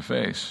was going to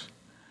face.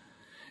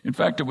 In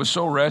fact, it was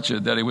so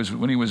wretched that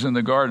when he was in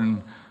the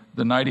garden,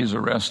 the night he's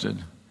arrested,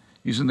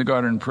 he's in the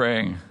garden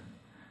praying,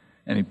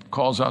 and he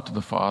calls out to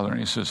the Father, and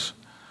he says,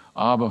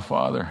 "Abba,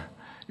 Father,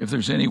 if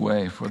there's any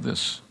way for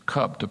this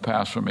cup to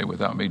pass from me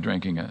without me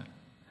drinking it."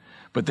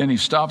 But then he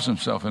stops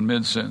himself in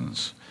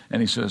mid-sentence,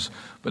 and he says,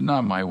 "But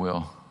not my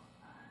will,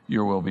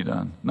 your will be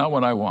done. Not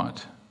what I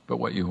want, but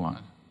what you want."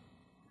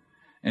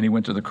 And he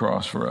went to the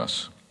cross for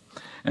us.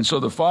 And so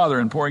the Father,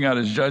 in pouring out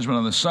his judgment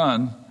on the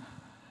Son,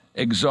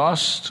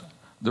 exhausts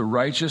the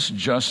righteous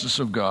justice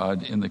of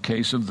God in the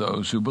case of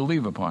those who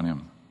believe upon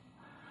him.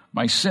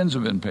 My sins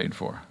have been paid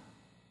for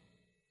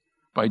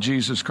by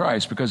Jesus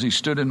Christ because he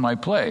stood in my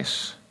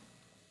place.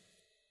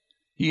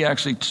 He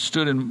actually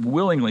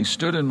willingly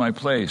stood in my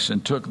place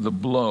and took the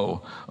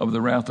blow of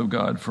the wrath of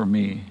God for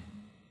me.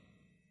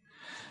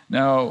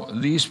 Now,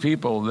 these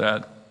people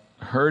that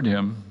heard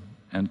him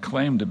and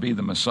claimed to be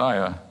the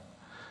Messiah,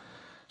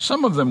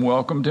 some of them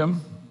welcomed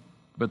him,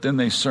 but then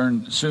they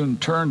soon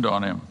turned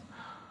on him.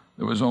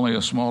 There was only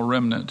a small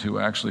remnant who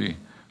actually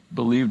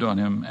believed on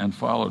him and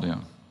followed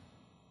him.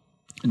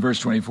 In verse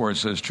 24 it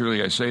says,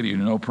 "Truly I say to you,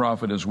 no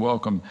prophet is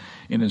welcome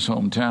in his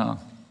hometown."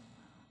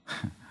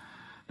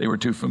 They were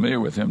too familiar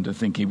with him to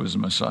think he was the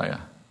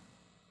Messiah.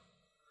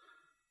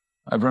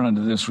 I've run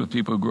into this with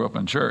people who grew up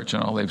in church,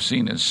 and all they've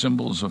seen is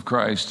symbols of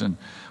Christ and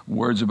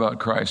words about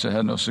Christ that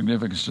had no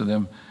significance to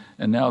them,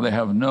 and now they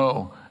have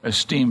no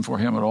esteem for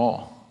him at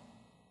all.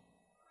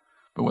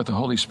 But what the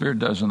Holy Spirit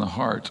does in the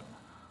heart,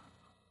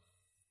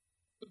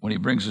 when he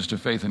brings us to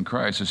faith in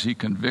Christ, is he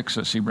convicts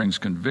us. He brings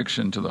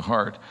conviction to the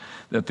heart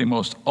that the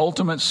most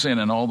ultimate sin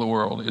in all the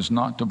world is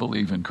not to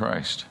believe in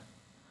Christ.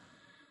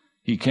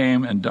 He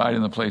came and died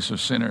in the place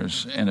of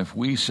sinners. And if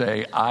we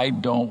say, I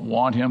don't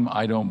want him,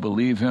 I don't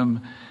believe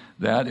him,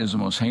 that is the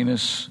most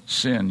heinous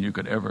sin you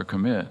could ever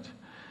commit.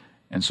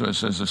 And so it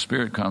says the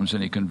Spirit comes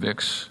and he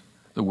convicts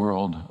the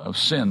world of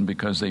sin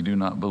because they do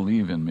not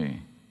believe in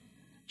me.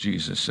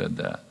 Jesus said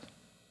that.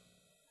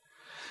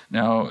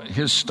 Now,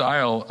 his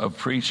style of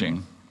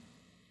preaching,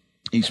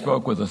 he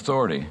spoke with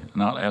authority,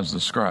 not as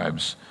the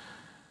scribes.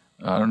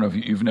 I don't know if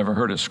you've never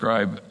heard a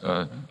scribe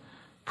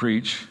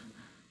preach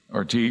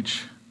or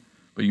teach,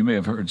 but you may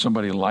have heard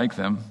somebody like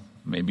them,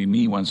 maybe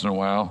me once in a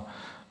while.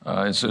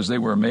 It says they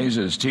were amazed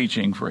at his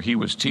teaching, for he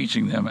was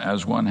teaching them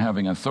as one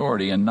having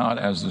authority and not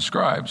as the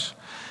scribes.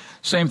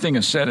 Same thing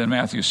is said in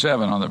Matthew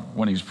 7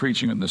 when he's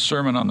preaching the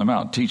Sermon on the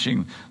Mount,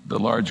 teaching the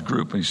large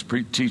group. He's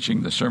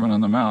teaching the Sermon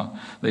on the Mount.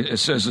 It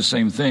says the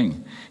same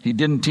thing. He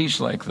didn't teach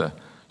like the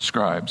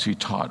scribes. He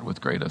taught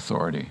with great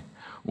authority.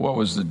 What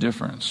was the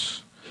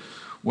difference?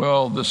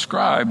 Well, the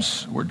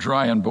scribes were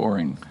dry and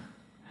boring.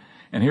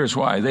 And here's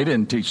why. They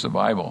didn't teach the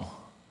Bible.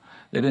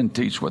 They didn't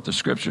teach what the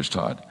scriptures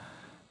taught.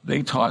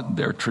 They taught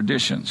their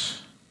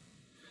traditions.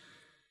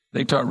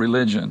 They taught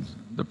religion,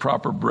 the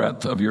proper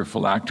breadth of your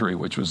phylactery,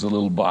 which was the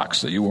little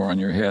box that you wore on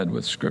your head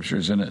with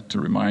scriptures in it to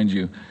remind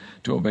you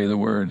to obey the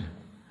word.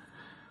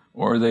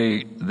 Or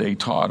they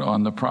taught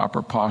on the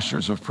proper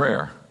postures of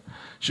prayer.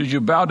 Should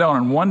you bow down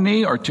on one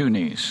knee or two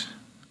knees?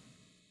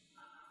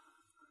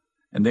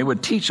 And they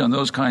would teach on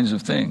those kinds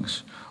of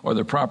things. Or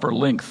the proper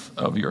length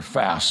of your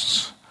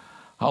fasts.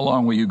 How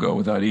long will you go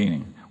without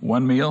eating?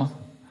 One meal?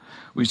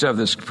 We used to have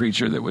this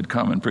preacher that would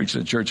come and preach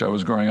at the church I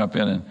was growing up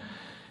in, and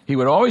he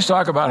would always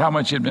talk about how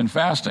much he'd been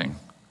fasting.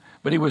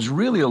 But he was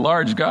really a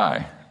large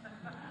guy.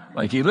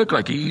 Like, he looked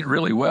like he ate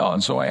really well.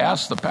 And so I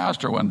asked the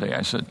pastor one day,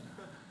 I said,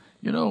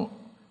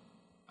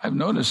 I've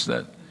noticed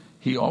that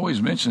he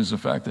always mentions the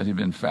fact that he'd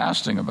been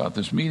fasting about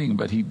this meeting,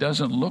 but he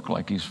doesn't look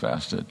like he's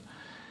fasted.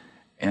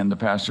 And the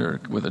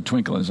pastor, with a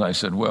twinkle in his eye,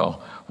 said,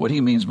 well, what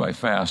he means by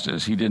fast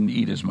is he didn't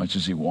eat as much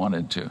as he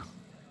wanted to.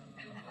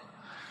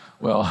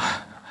 Well,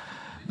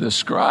 the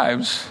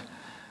scribes,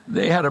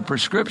 they had a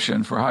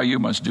prescription for how you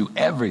must do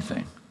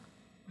everything.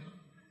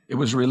 It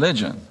was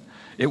religion.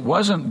 It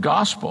wasn't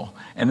gospel.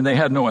 And they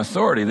had no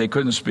authority. They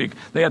couldn't speak.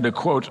 They had to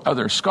quote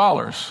other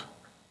scholars.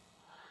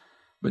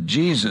 But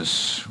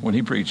Jesus, when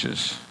he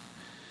preaches,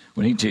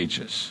 when he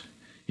teaches,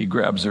 he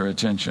grabs their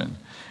attention.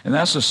 And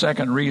that's the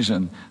second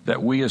reason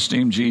that we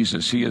esteem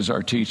Jesus. He is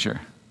our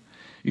teacher.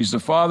 He's the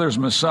Father's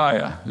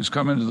Messiah who's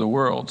come into the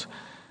world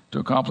to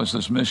accomplish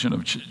this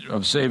mission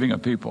of saving a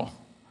people.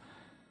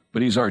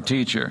 But he's our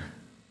teacher.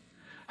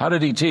 How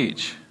did he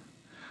teach?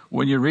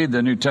 When you read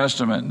the New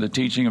Testament, the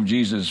teaching of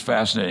Jesus is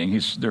fascinating.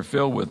 They're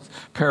filled with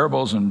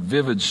parables and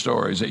vivid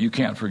stories that you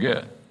can't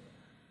forget.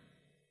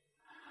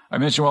 I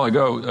mentioned a while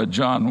ago,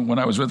 John, when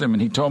I was with him,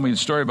 and he told me the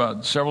story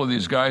about several of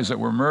these guys that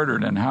were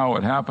murdered and how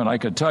it happened. I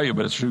could tell you,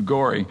 but it's too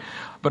gory.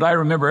 But I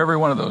remember every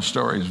one of those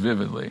stories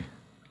vividly.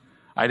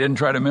 I didn't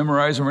try to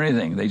memorize them or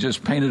anything. They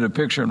just painted a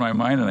picture in my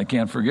mind, and I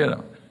can't forget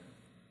them.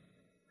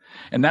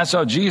 And that's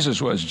how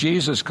Jesus was.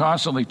 Jesus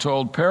constantly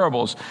told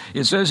parables.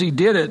 It says he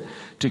did it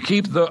to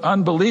keep the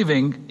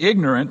unbelieving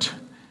ignorant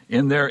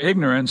in their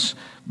ignorance,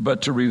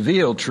 but to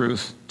reveal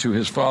truth to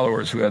his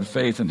followers who had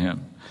faith in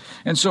him.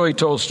 And so he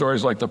told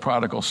stories like the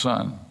prodigal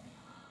son,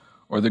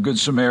 or the Good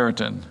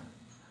Samaritan,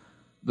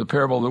 the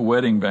parable of the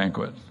wedding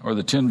banquet, or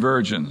the 10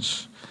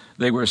 virgins.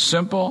 They were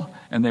simple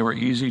and they were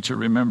easy to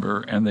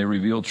remember, and they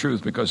revealed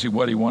truth because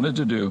what he wanted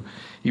to do,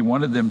 he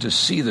wanted them to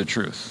see the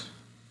truth.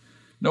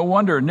 No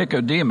wonder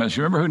Nicodemus,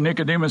 you remember who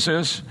Nicodemus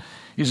is?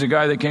 He's a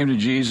guy that came to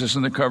Jesus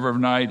in the cover of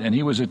night, and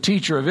he was a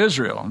teacher of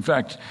Israel. In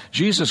fact,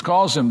 Jesus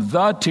calls him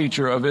the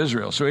teacher of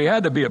Israel. So he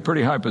had to be a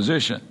pretty high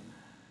position.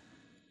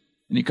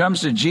 And he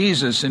comes to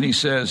Jesus and he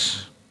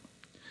says,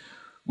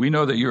 we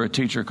know that you're a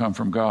teacher come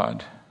from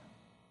God.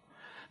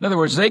 In other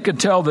words, they could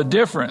tell the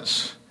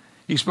difference.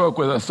 He spoke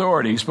with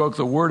authority. He spoke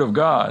the word of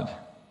God.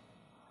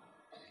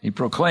 He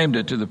proclaimed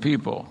it to the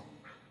people.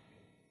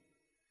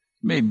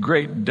 Made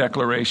great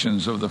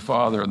declarations of the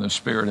Father and the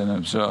Spirit and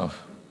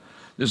himself.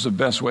 This is the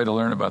best way to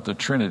learn about the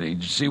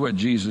Trinity. See what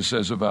Jesus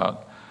says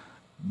about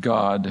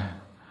God,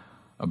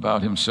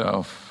 about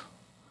himself,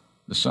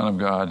 the Son of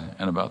God,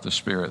 and about the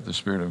Spirit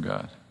of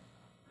God.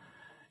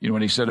 You know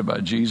what he said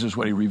about Jesus,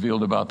 what he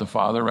revealed about the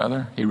Father,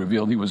 rather? He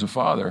revealed he was a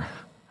father.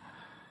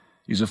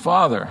 He's a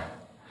father.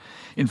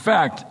 In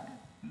fact,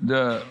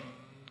 the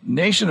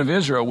nation of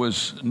Israel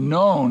was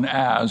known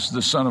as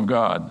the Son of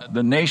God.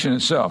 The nation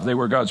itself, they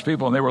were God's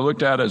people, and they were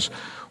looked at as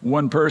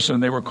one person.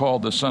 They were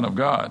called the Son of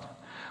God.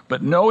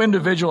 But no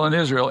individual in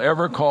Israel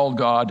ever called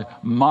God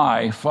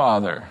my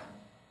Father.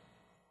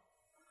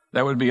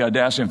 That would be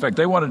audacity. In fact,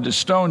 they wanted to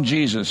stone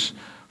Jesus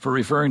for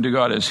referring to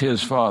God as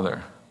his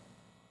Father.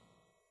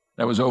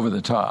 That was over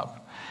the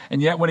top.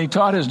 And yet when he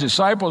taught his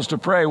disciples to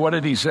pray, what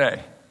did he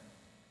say?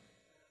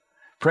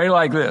 Pray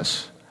like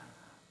this: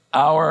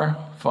 Our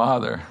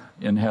Father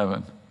in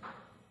heaven.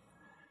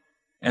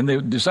 And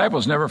the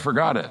disciples never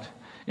forgot it.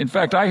 In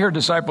fact, I hear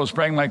disciples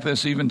praying like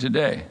this even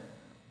today.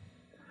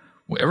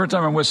 Every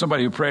time I'm with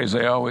somebody who prays,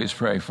 they always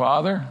pray,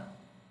 Father.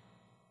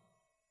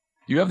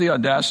 You have the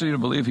audacity to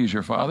believe he's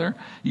your Father?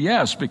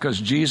 Yes, because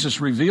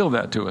Jesus revealed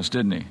that to us,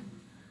 didn't he?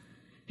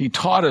 He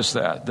taught us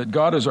that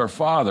God is our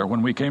Father.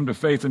 When we came to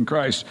faith in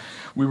Christ,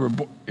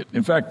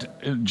 in fact,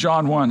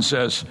 John 1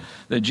 says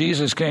that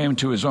Jesus came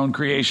to his own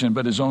creation,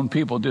 but his own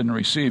people didn't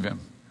receive him.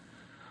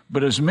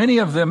 But as many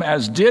of them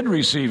as did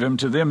receive him,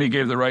 to them he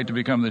gave the right to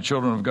become the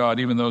children of God,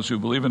 even those who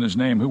believe in his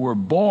name, who were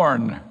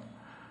born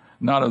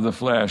not of the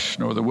flesh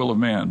nor the will of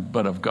man,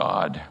 but of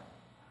God.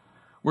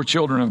 We're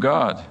children of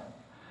God.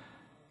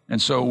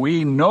 And so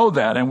we know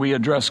that, and we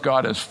address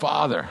God as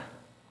Father,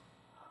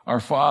 our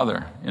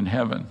Father in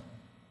heaven.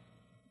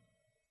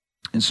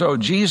 And so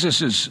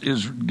Jesus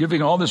is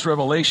giving all this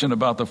revelation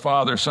about the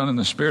Father, Son, and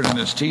the Spirit in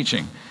his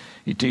teaching.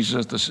 He teaches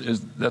us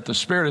that the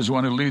Spirit is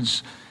one who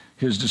leads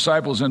his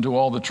disciples into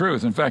all the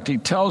truth. In fact, he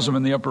tells them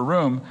in the upper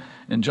room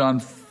in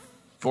John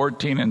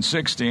 14 and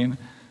 16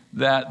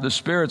 that the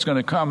Spirit's going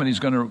to come and he's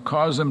going to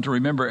cause them to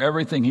remember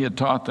everything he had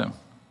taught them.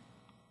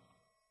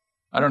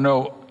 I don't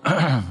know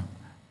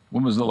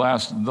when was the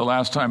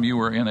last time you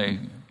were in a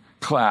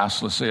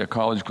class, let's say a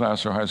college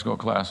class or high school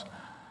class.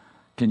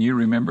 Can you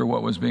remember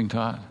what was being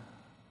taught?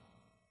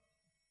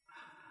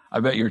 I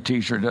bet your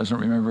teacher doesn't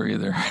remember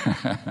either.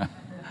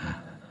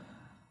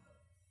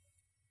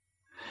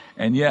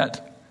 And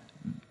yet,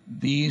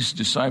 these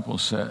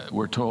disciples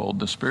were told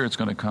the Spirit's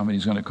going to come and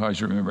he's going to cause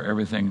you to remember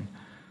everything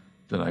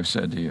that I've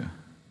said to you.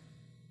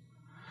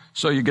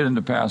 So you get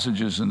into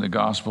passages in the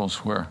Gospels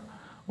where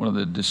one of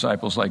the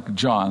disciples, like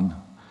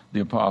John, the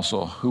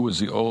apostle, who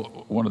was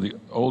one of the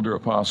older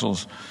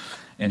apostles,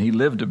 and he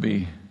lived to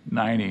be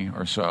 90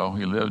 or so.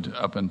 He lived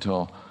up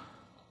until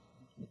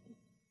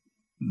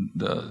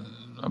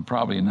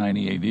probably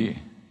 90 AD.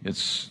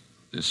 It's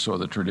so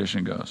the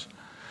tradition goes.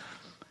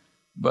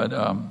 But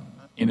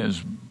in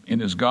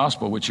his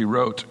gospel, which he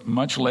wrote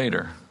much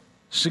later,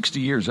 60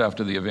 years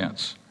after the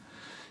events,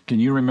 can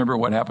you remember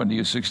what happened to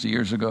you 60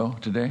 years ago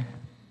today?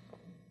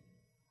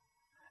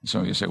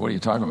 Some of you say, what are you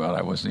talking about?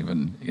 I wasn't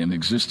even in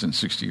existence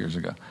 60 years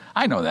ago.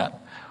 I know that,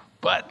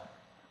 but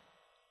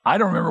I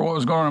don't remember what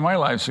was going on in my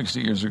life 60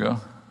 years ago.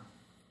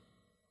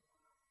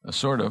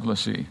 Sort of,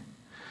 let's see.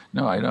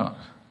 No, I don't.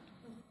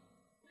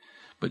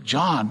 But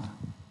John,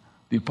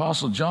 the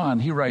Apostle John,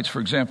 he writes,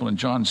 for example, in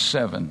John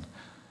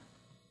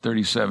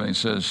 7:37, he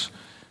says,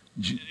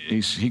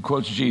 he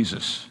quotes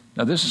Jesus.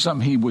 Now, this is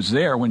something he was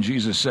there when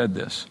Jesus said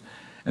this.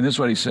 And this is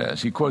what he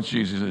says. He quotes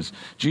Jesus.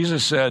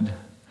 Jesus said,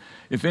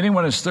 if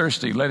anyone is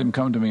thirsty, let him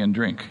come to me and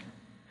drink.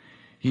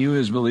 He who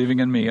is believing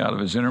in me, out of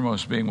his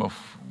innermost being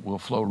will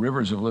flow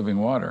rivers of living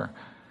water.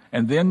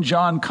 And then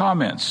John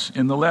comments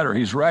in the letter.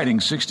 He's writing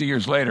 60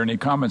 years later, and he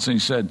comments and he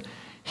said,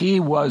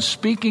 he was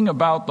speaking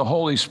about the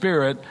Holy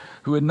Spirit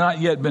who had not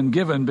yet been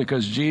given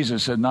because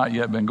Jesus had not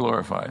yet been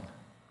glorified.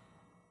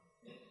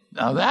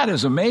 Now that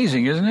is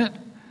amazing, isn't it?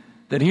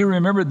 That he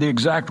remembered the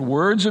exact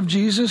words of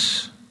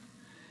Jesus,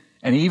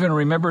 and he even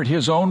remembered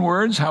his own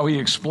words, how he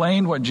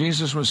explained what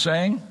Jesus was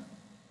saying.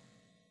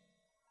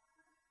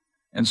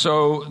 And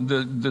so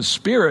the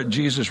Spirit,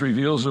 Jesus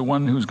reveals, the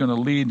one who's going to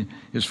lead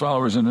his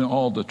followers into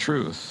all the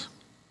truth.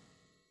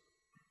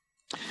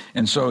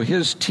 And so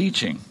his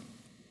teaching,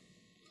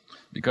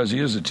 because he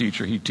is a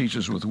teacher, he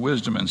teaches with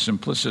wisdom and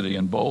simplicity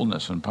and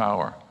boldness and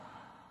power.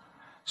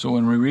 So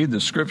when we read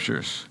the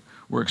Scriptures,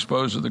 we're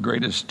exposed to the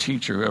greatest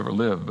teacher who ever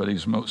lived, but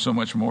he's so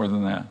much more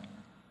than that.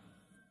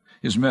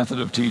 His method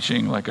of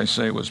teaching, like I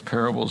say, was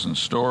parables and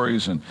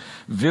stories and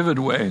vivid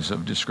ways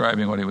of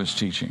describing what he was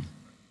teaching.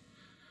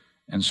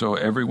 And so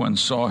everyone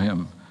saw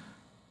him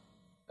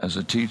as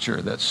a teacher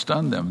that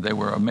stunned them. They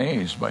were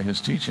amazed by his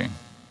teaching.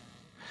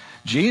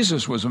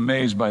 Jesus was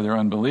amazed by their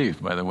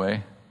unbelief, by the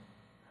way.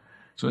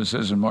 So it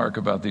says in Mark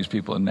about these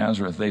people in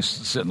Nazareth, they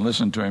sit and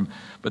listen to him,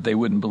 but they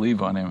wouldn't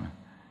believe on him.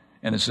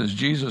 And it says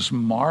Jesus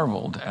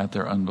marveled at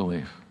their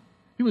unbelief.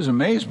 He was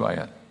amazed by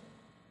it.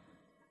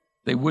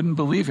 They wouldn't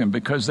believe him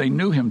because they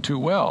knew him too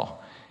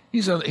well.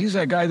 He's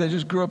that guy that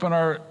just grew up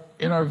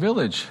in our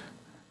village.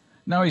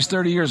 Now he's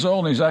 30 years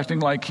old and he's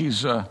acting like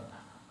he's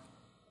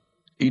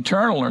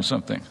eternal or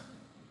something.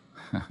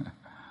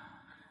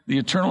 The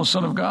eternal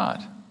Son of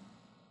God.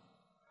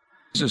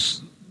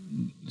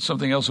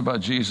 Something else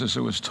about Jesus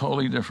that was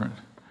totally different.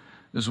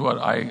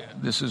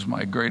 This is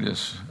my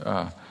greatest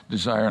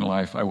desire in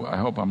life. I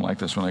hope I'm like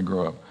this when I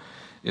grow up,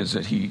 is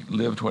that he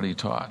lived what he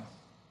taught.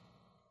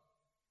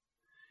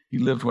 He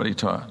lived what he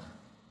taught.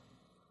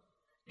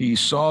 He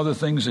saw the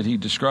things that he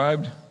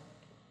described,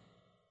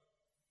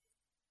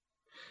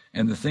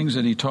 and the things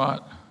that he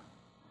taught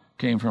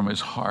came from his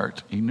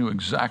heart. He knew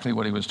exactly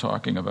what he was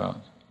talking about.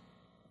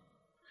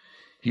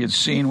 He had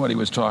seen what he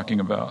was talking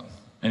about,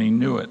 and he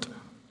knew it,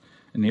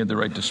 and he had the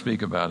right to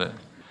speak about it.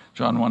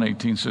 John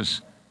 1:18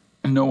 says,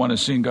 no one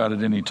has seen God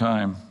at any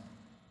time.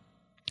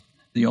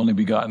 The only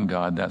begotten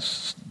God,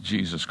 that's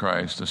Jesus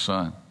Christ, the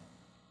Son.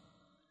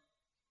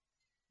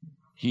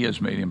 He has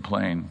made him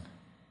plain.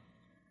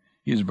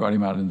 He has brought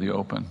him out in the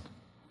open.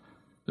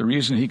 The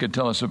reason he could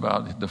tell us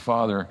about the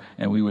Father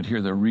and we would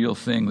hear the real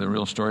thing, the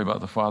real story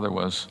about the Father,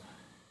 was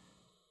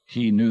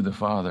he knew the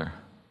Father.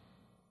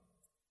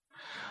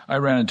 I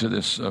ran into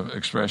this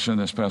expression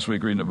this past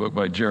week reading a book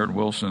by Jared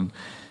Wilson,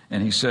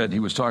 and he said he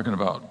was talking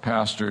about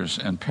pastors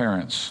and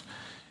parents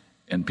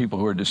and people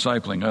who are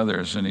discipling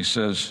others, and he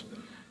says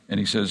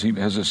he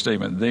has a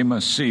statement, they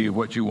must see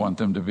what you want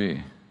them to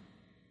be.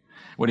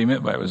 What he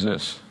meant by it was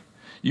this: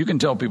 you can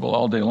tell people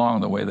all day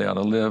long the way they ought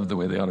to live, the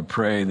way they ought to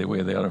pray, the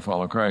way they ought to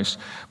follow Christ,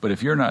 but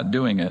if you're not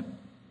doing it,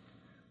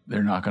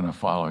 they're not going to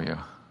follow you.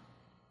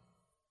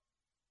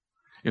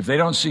 If they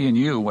don't see in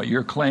you what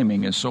you're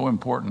claiming is so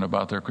important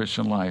about their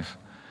Christian life,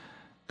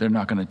 they're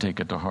not going to take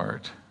it to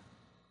heart.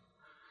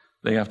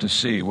 They have to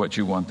see what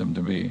you want them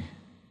to be.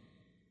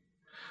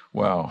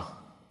 Wow.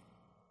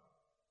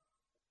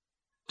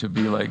 To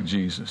be like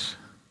Jesus.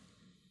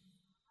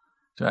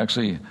 To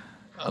actually,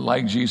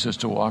 like Jesus,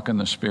 to walk in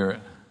the Spirit.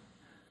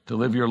 To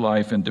live your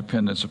life in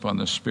dependence upon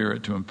the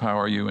Spirit to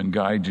empower you and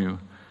guide you,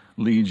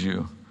 lead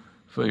you,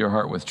 fill your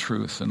heart with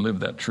truth and live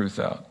that truth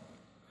out.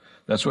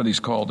 That's what he's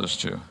called us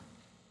to.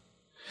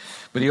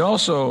 But he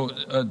also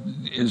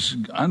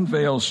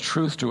unveils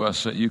truth to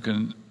us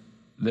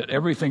that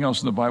everything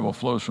else in the Bible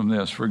flows from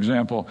this. For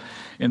example,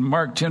 in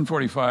Mark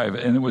 10:45,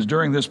 and it was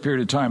during this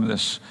period of time,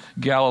 this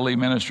Galilee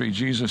ministry,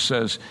 Jesus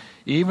says,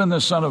 even the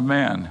Son of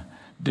Man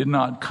did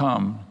not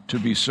come to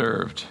be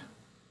served,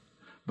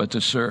 but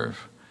to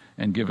serve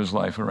and give his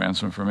life a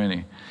ransom for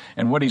many.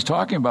 And what he's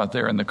talking about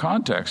there in the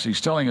context, he's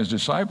telling his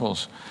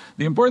disciples,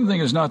 the important thing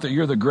is not that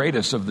you're the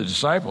greatest of the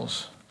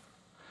disciples.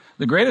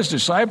 The greatest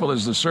disciple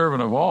is the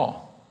servant of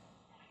all.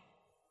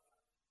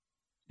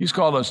 He's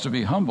called us to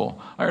be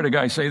humble. I heard a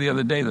guy say the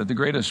other day that the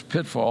greatest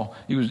pitfall,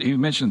 he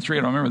mentioned three,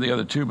 I don't remember the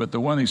other two, but the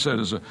one he said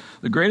is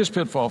the greatest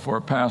pitfall for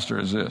a pastor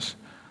is this: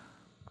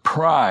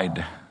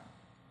 pride.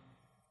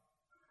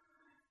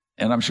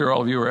 And I'm sure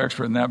all of you are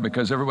expert in that,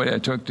 because everybody I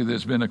talk to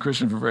that's been a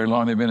Christian for very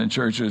long, they've been in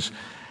churches,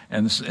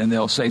 and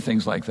they'll say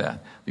things like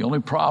that. The only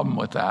problem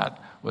with that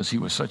was he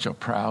was such a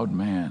proud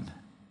man.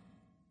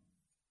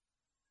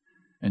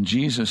 And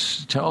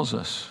Jesus tells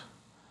us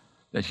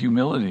that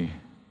humility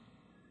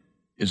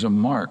is a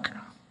mark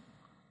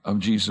of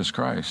Jesus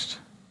Christ.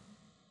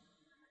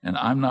 And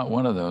I'm not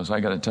one of those. I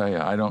got to tell you,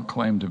 I don't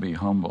claim to be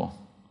humble.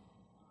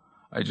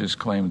 I just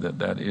claim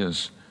that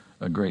is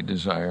a great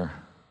desire.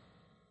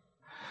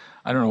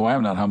 I don't know why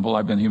I'm not humble.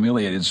 I've been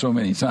humiliated so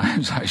many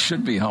times. I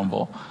should be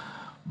humble.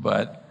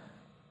 But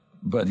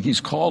he's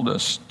called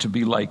us to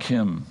be like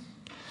him.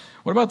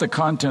 What about the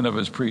content of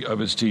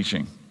his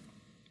teaching?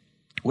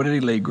 What did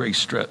he lay great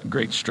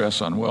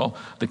stress on? Well,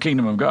 the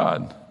kingdom of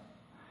God.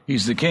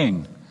 He's the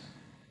king.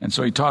 And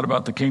so he taught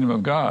about the kingdom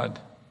of God.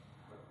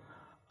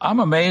 I'm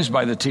amazed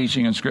by the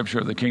teaching in Scripture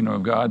of the kingdom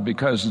of God,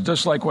 because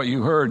just like what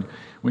you heard,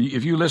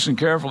 if you listen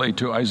carefully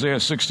to Isaiah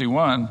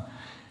 61,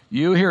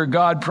 you hear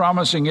God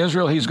promising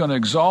Israel he's going to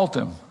exalt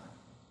them.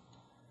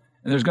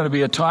 And there's going to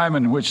be a time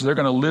in which they're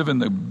going to live in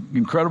the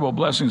incredible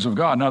blessings of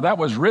God. Now, that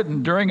was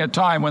written during a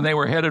time when they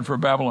were headed for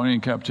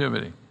Babylonian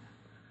captivity.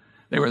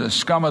 They were the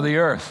scum of the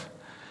earth.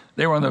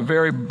 They were on the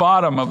very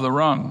bottom of the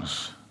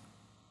rungs.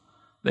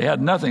 They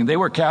had nothing. They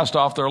were cast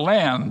off their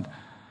land.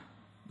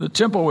 The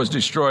temple was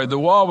destroyed. The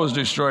wall was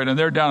destroyed. And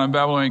they're down in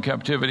Babylonian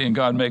captivity, and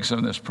God makes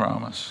them this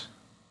promise: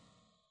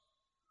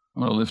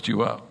 I'm going to lift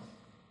you up.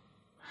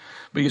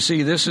 But you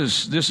see, this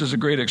is a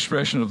great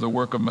expression of the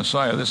work of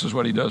Messiah. This is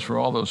what he does for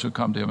all those who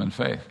come to him in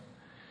faith.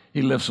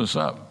 He lifts us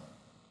up.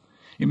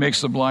 He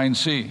makes the blind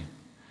see.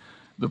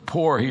 The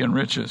poor he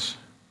enriches.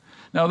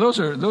 Now, those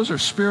are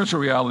spiritual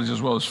realities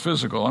as well as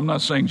physical. I'm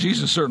not saying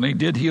Jesus certainly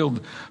did heal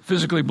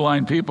physically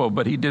blind people,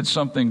 but he did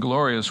something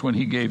glorious when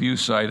he gave you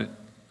sight,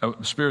 a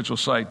spiritual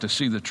sight, to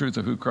see the truth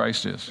of who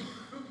Christ is.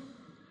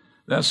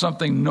 That's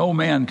something no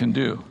man can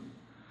do.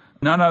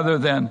 None other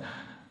than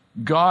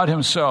God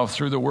himself,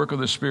 through the work of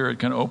the Spirit,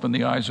 can open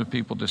the eyes of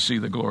people to see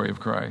the glory of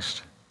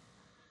Christ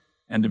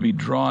and to be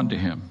drawn to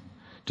him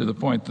to the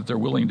point that they're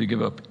willing to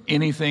give up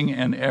anything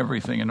and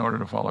everything in order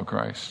to follow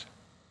Christ.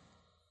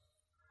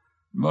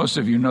 Most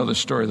of you know the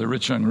story of the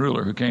rich young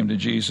ruler who came to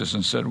Jesus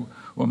and said,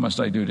 what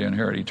must I do to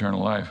inherit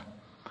eternal life?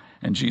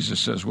 And Jesus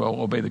says, well,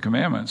 obey the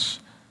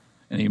commandments.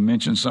 And he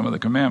mentions some of the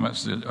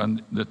commandments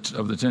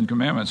of the 10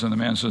 Commandments. And the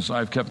man says,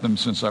 I've kept them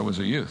since I was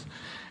a youth.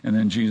 And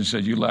then Jesus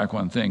said, you lack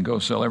one thing. Go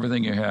sell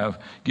everything you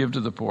have, give to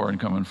the poor, and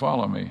come and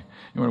follow me.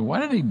 You wonder, why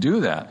did he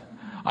do that?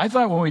 I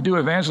thought when we do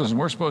evangelism,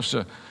 we're supposed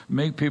to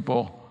make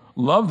people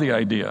love the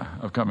idea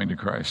of coming to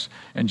Christ.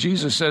 And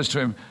Jesus says to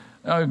him,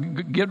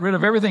 get rid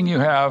of everything you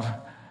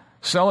have,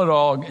 sell it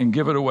all, and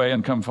give it away,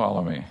 and come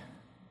follow me.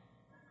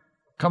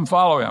 Come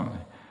follow him.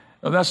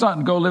 That's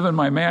not go live in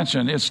my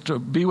mansion. It's to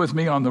be with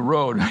me on the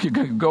road. You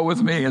can go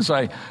with me as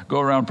I go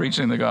around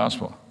preaching the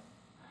gospel.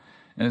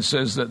 And it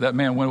says that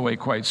man went away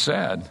quite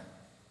sad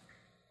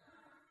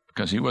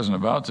because he wasn't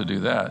about to do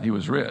that. He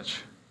was rich.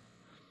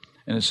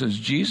 And it says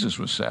Jesus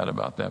was sad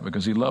about that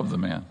because he loved the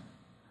man.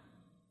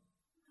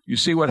 You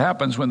see what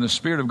happens when the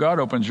Spirit of God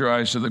opens your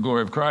eyes to the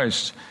glory of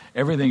Christ.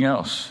 Everything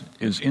else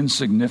is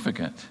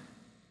insignificant.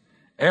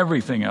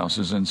 Everything else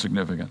is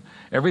insignificant.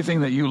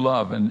 Everything that you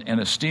love and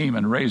esteem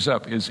and raise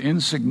up is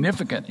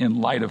insignificant in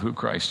light of who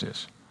Christ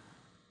is.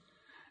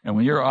 And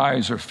when your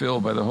eyes are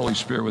filled by the Holy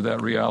Spirit with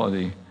that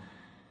reality,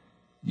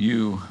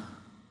 you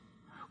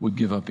would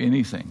give up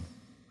anything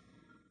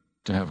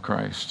to have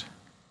Christ.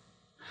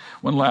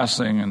 One last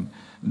thing,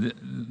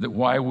 and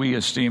why we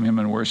esteem him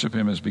and worship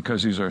him is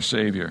because he's our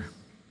Savior.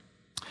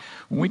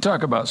 When we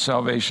talk about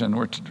salvation,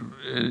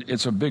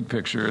 it's a big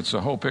picture. It's a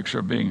whole picture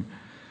of being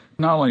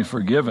not only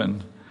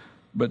forgiven,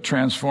 but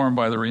transformed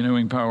by the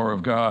renewing power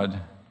of God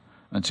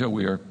until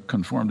we are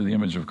conformed to the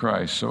image of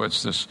Christ. So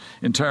it's this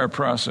entire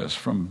process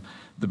from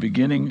the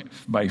beginning.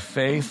 By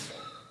faith,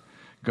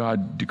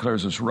 God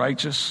declares us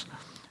righteous,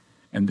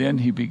 and then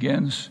he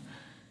begins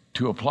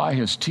to apply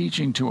his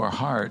teaching to our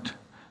heart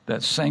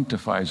that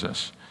sanctifies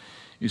us.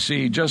 You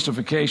see,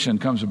 justification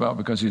comes about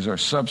because he's our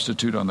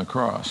substitute on the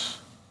cross.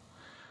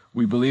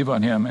 We believe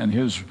on him, and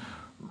his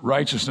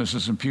righteousness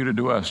is imputed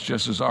to us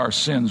just as our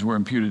sins were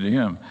imputed to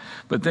him.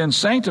 But then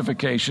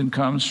sanctification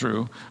comes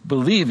through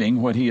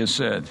believing what he has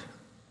said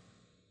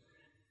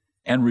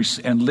and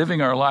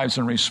living our lives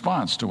in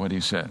response to what he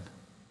said.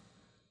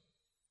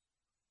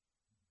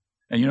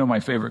 And you know my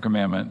favorite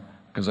commandment,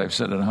 because I've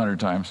said it 100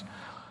 times,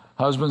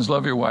 husbands,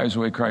 love your wives the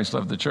way Christ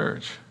loved the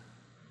church.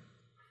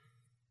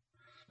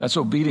 That's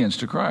obedience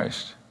to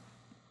Christ,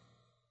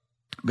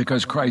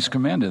 because Christ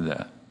commanded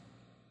that.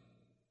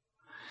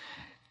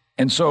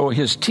 And so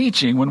his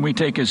teaching, when we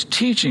take his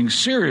teaching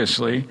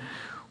seriously,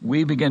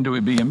 we begin to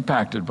be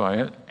impacted by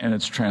it, and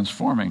it's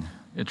transforming.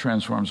 It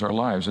transforms our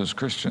lives as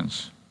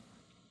Christians.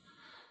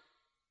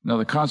 Now,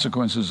 the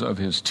consequences of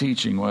his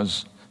teaching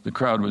was the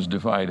crowd was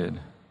divided.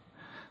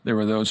 There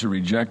were those who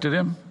rejected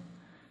him,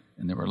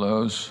 and there were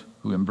those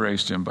who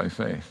embraced him by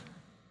faith.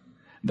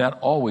 That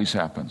always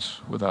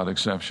happens without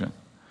exception.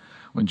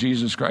 When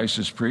Jesus Christ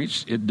is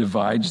preached, it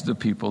divides the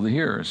people, the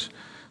hearers.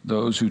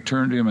 Those who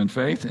turn to him in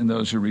faith and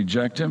those who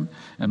reject him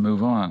and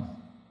move on.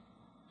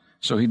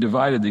 So he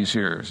divided these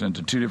hearers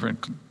into two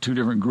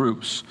different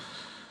groups.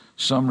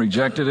 Some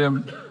rejected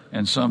him,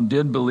 and some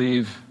did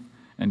believe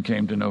and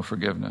came to know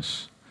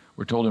forgiveness.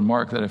 We're told in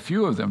Mark that a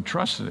few of them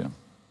trusted him,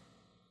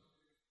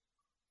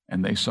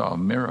 and they saw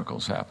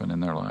miracles happen in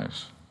their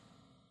lives.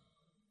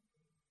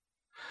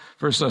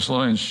 1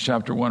 Thessalonians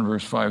chapter 1,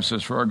 verse 5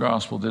 says, for our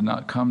gospel did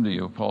not come to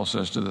you, Paul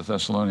says to the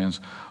Thessalonians,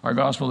 our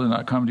gospel did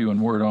not come to you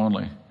in word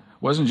only. It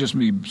wasn't just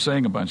me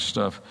saying a bunch of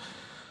stuff,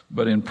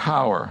 but in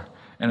power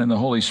and in the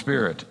Holy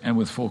Spirit and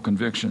with full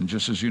conviction,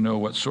 just as you know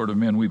what sort of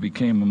men we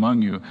became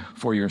among you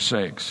for your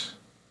sakes.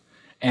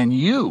 And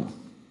you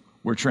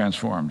were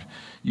transformed.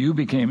 You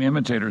became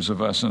imitators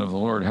of us and of the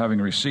Lord, having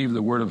received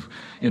the word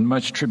in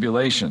much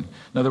tribulation.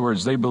 In other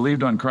words, they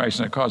believed on Christ,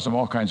 and it caused them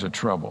all kinds of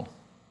trouble.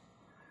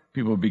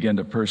 People began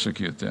to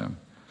persecute them.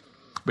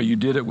 But you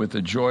did it with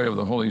the joy of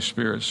the Holy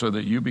Spirit, so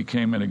that you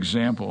became an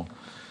example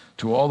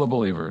to all the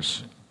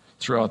believers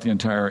throughout the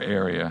entire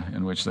area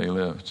in which they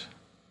lived.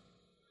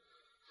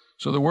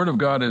 So the Word of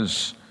God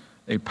is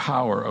a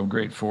power of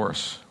great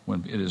force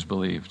when it is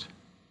believed.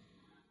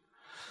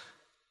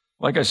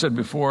 Like I said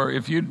before,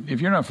 if you're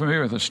not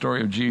familiar with the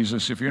story of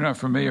Jesus, if you're not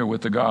familiar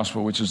with the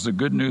gospel, which is the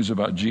good news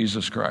about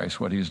Jesus Christ,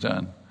 what he's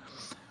done,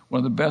 one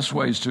of the best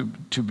ways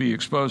to be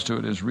exposed to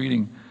it is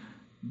reading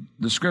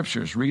the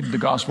scriptures. Read the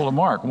Gospel of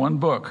Mark, one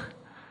book.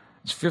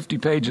 It's 50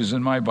 pages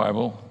in my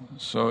Bible,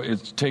 so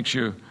it takes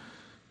you,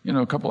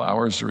 a couple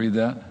hours to read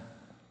that.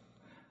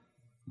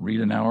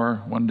 Read an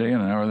hour one day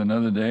and an hour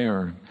another day,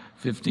 or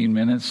 15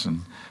 minutes,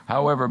 and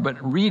however,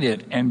 but read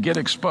it and get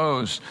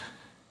exposed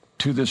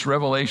to this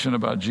revelation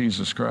about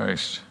Jesus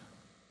Christ.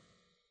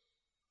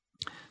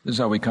 This is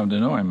how we come to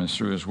know him, is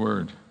through his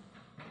word.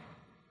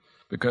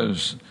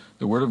 Because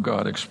the word of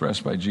God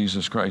expressed by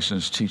Jesus Christ in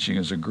his teaching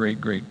is a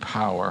great, great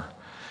power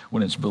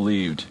when it's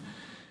believed.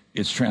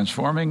 It's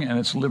transforming and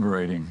it's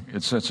liberating.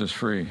 It sets us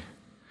free.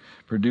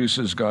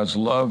 Produces God's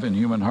love in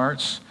human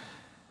hearts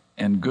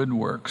and good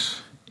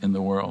works in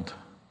the world.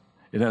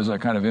 It has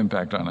that kind of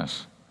impact on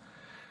us.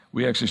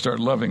 We actually start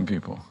loving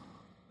people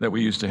that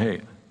we used to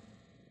hate.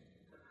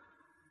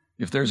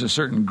 If there's a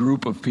certain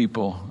group of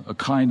people, a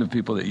kind of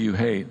people that you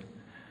hate,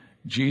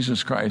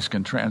 Jesus Christ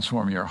can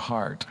transform your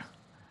heart,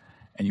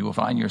 And you will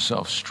find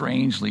yourself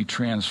strangely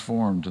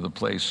transformed to the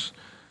place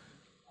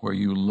where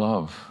you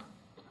love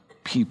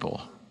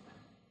people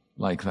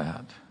like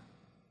that.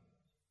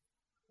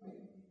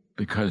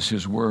 Because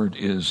his word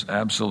is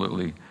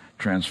absolutely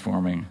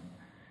transforming.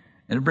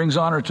 And it brings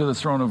honor to the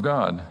throne of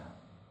God.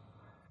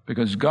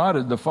 Because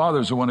God, the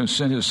Father, is the one who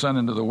sent his Son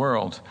into the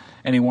world,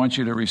 and he wants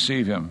you to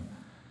receive him.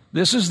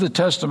 This is the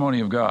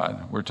testimony of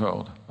God, we're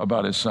told,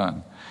 about his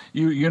Son.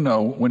 You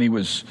know, when he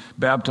was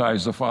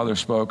baptized, the Father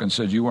spoke and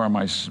said, "You are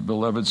my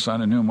beloved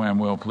Son in whom I am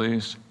well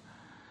pleased."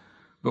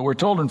 But we're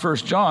told in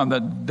 1 John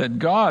that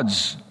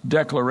God's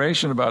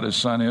declaration about his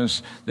Son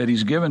is that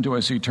he's given to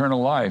us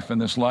eternal life,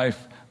 and this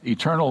life,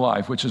 eternal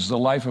life, which is the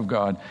life of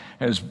God,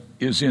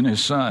 is in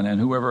his Son,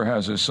 and whoever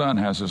has his Son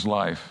has his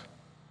life.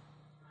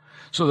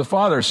 So the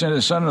Father sent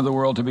his Son into the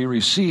world to be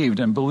received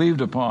and believed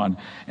upon,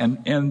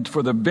 and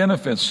for the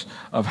benefits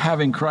of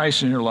having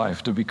Christ in your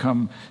life to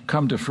come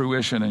to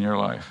fruition in your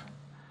life.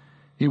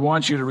 He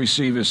wants you to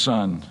receive his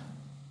Son.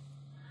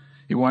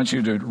 He wants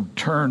you to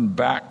turn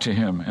back to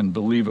him and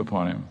believe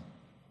upon him.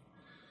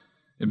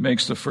 It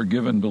makes the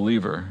forgiven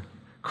believer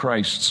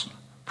Christ's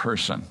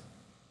person,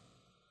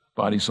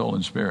 body, soul,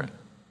 and spirit.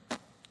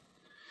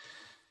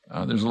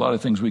 There's a lot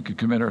of things we could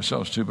commit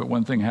ourselves to, but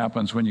one thing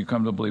happens when you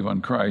come to believe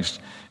on Christ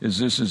is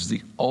this is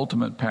the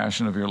ultimate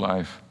passion of your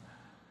life,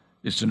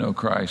 is to know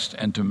Christ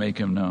and to make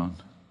him known.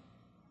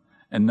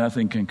 And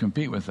nothing can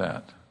compete with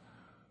that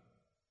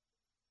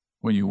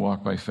when you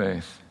walk by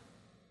faith.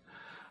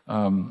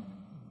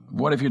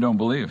 What if you don't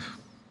believe?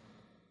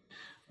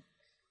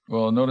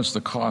 Well, notice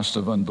the cost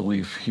of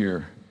unbelief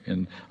here.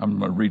 And I'm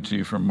going to read to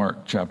you from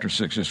Mark chapter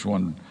 6, just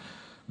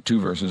 2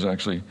 verses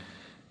actually.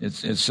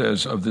 It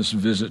says of this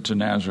visit to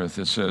Nazareth,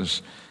 it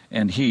says,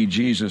 and he,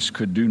 Jesus,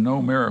 could do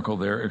no miracle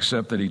there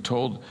except that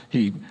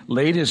he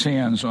laid his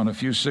hands on a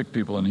few sick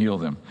people and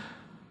healed them.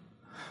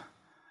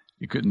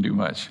 You couldn't do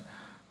much.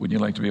 Wouldn't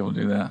you like to be able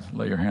to do that?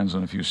 Lay your hands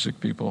on a few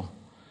sick people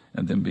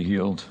and then be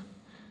healed.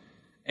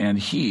 And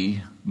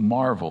he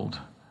marveled.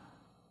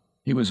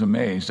 He was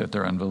amazed at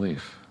their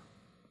unbelief.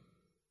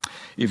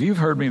 If you've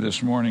heard me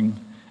this morning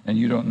and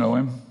you don't know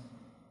him,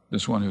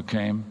 this one who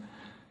came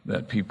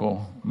that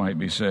people might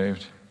be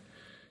saved,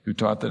 who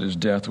taught that his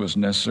death was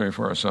necessary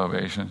for our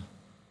salvation,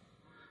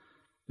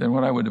 then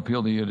what I would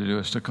appeal to you to do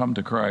is to come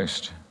to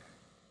Christ.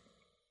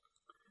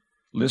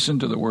 Listen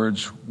to the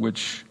words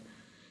which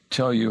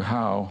tell you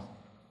how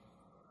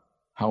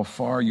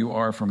far you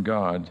are from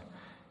God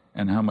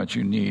and how much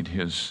you need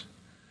his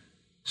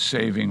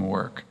saving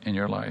work in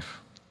your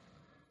life.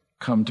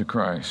 Come to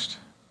Christ.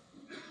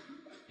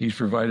 He's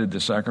provided the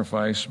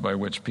sacrifice by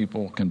which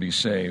people can be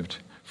saved,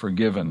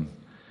 forgiven,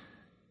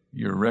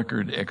 your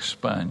record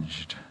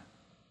expunged,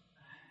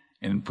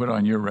 and put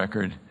on your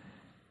record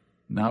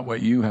not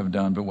what you have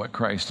done, but what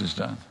Christ has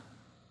done.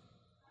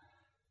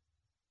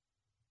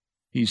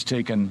 He's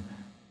taken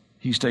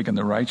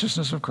the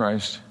righteousness of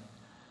Christ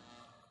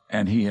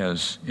and he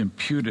has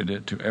imputed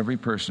it to every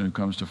person who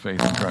comes to faith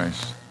in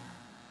Christ,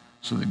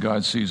 so that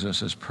God sees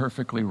us as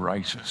perfectly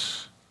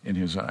righteous in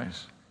his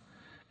eyes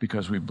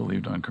because we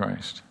believed on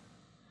Christ.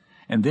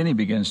 And then he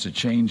begins to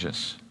change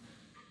us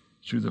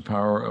through the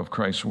power of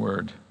Christ's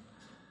word.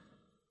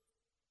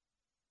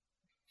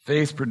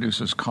 Faith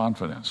produces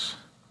confidence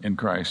in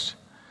Christ.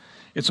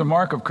 It's a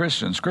mark of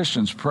Christians.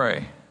 Christians pray.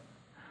 In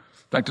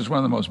fact, it's one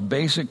of the most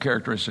basic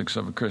characteristics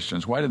of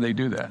Christians. Why do they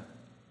do that?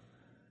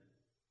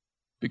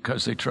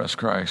 Because they trust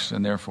Christ,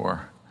 and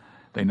therefore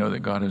they know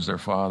that God is their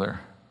Father.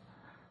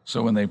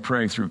 So when they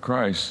pray through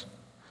Christ,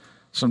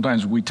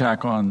 sometimes we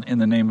tack on in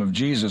the name of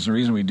Jesus. The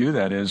reason we do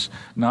that is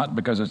not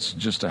because it's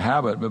just a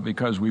habit, but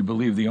because we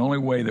believe the only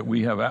way that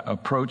we have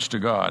approach to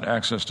God,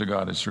 access to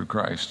God, is through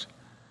Christ.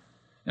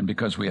 And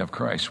because we have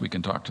Christ, we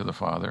can talk to the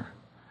Father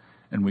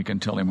and we can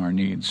tell him our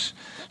needs.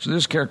 So this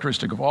is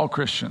characteristic of all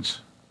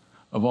Christians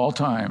of all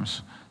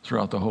times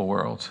throughout the whole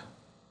world.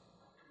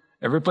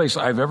 Every place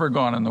I've ever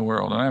gone in the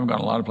world, and I haven't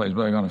gone a lot of places,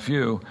 but I've gone a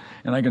few,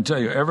 and I can tell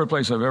you, every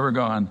place I've ever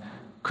gone,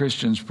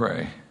 Christians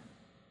pray.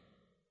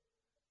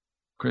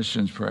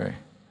 Christians pray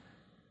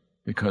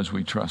because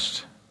we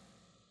trust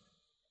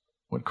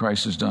what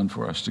Christ has done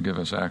for us to give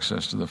us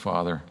access to the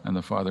Father, and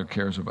the Father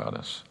cares about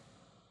us.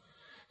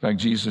 In fact,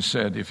 Jesus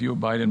said, if you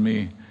abide in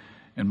me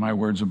and my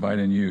words abide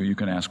in you, you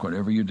can ask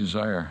whatever you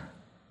desire,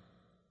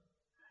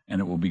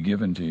 and it will be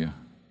given to you.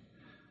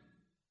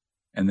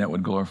 And that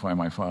would glorify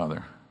my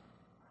Father.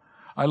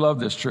 I love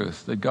this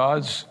truth, that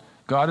God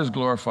is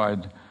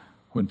glorified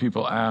when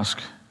people ask,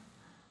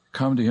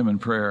 come to him in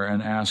prayer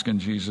and ask in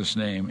Jesus'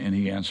 name, and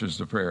he answers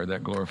the prayer.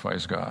 That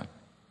glorifies God.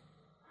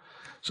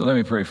 So let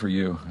me pray for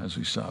you as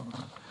we stop.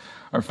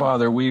 Our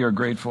Father, we are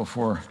grateful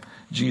for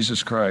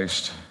Jesus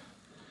Christ.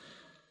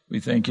 We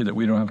thank you that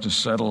we don't have to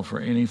settle for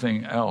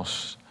anything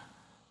else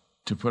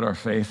to put our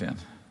faith in.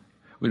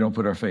 We don't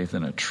put our faith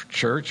in a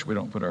church. We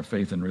don't put our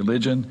faith in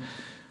religion.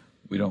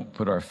 We don't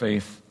put our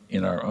faith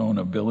in our own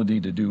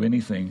ability to do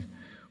anything.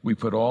 We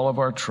put all of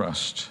our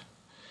trust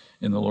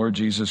in the Lord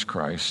Jesus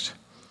Christ,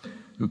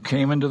 who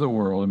came into the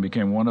world and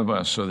became one of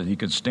us so that he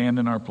could stand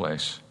in our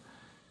place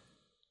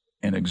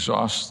and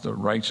exhaust the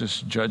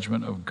righteous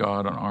judgment of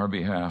God on our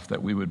behalf,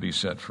 that we would be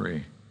set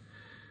free.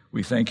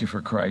 We thank you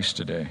for Christ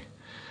today.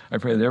 I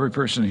pray that every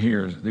person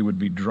here, they would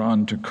be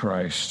drawn to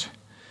Christ.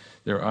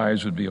 Their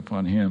eyes would be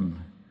upon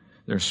him.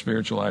 Their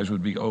spiritual eyes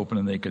would be open,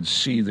 and they could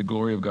see the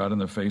glory of God in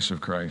the face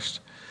of Christ.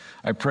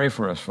 I pray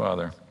for us,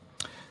 Father,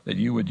 that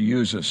you would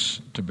use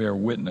us to bear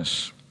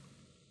witness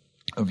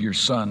of your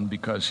Son,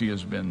 because he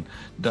has been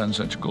done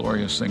such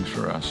glorious things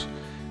for us.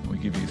 And we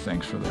give you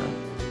thanks for that.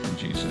 In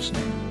Jesus'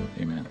 name,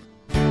 amen.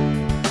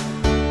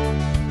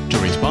 To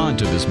respond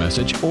to this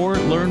message or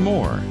learn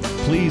more,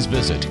 please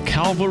visit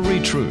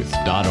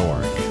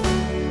calvarytruth.org.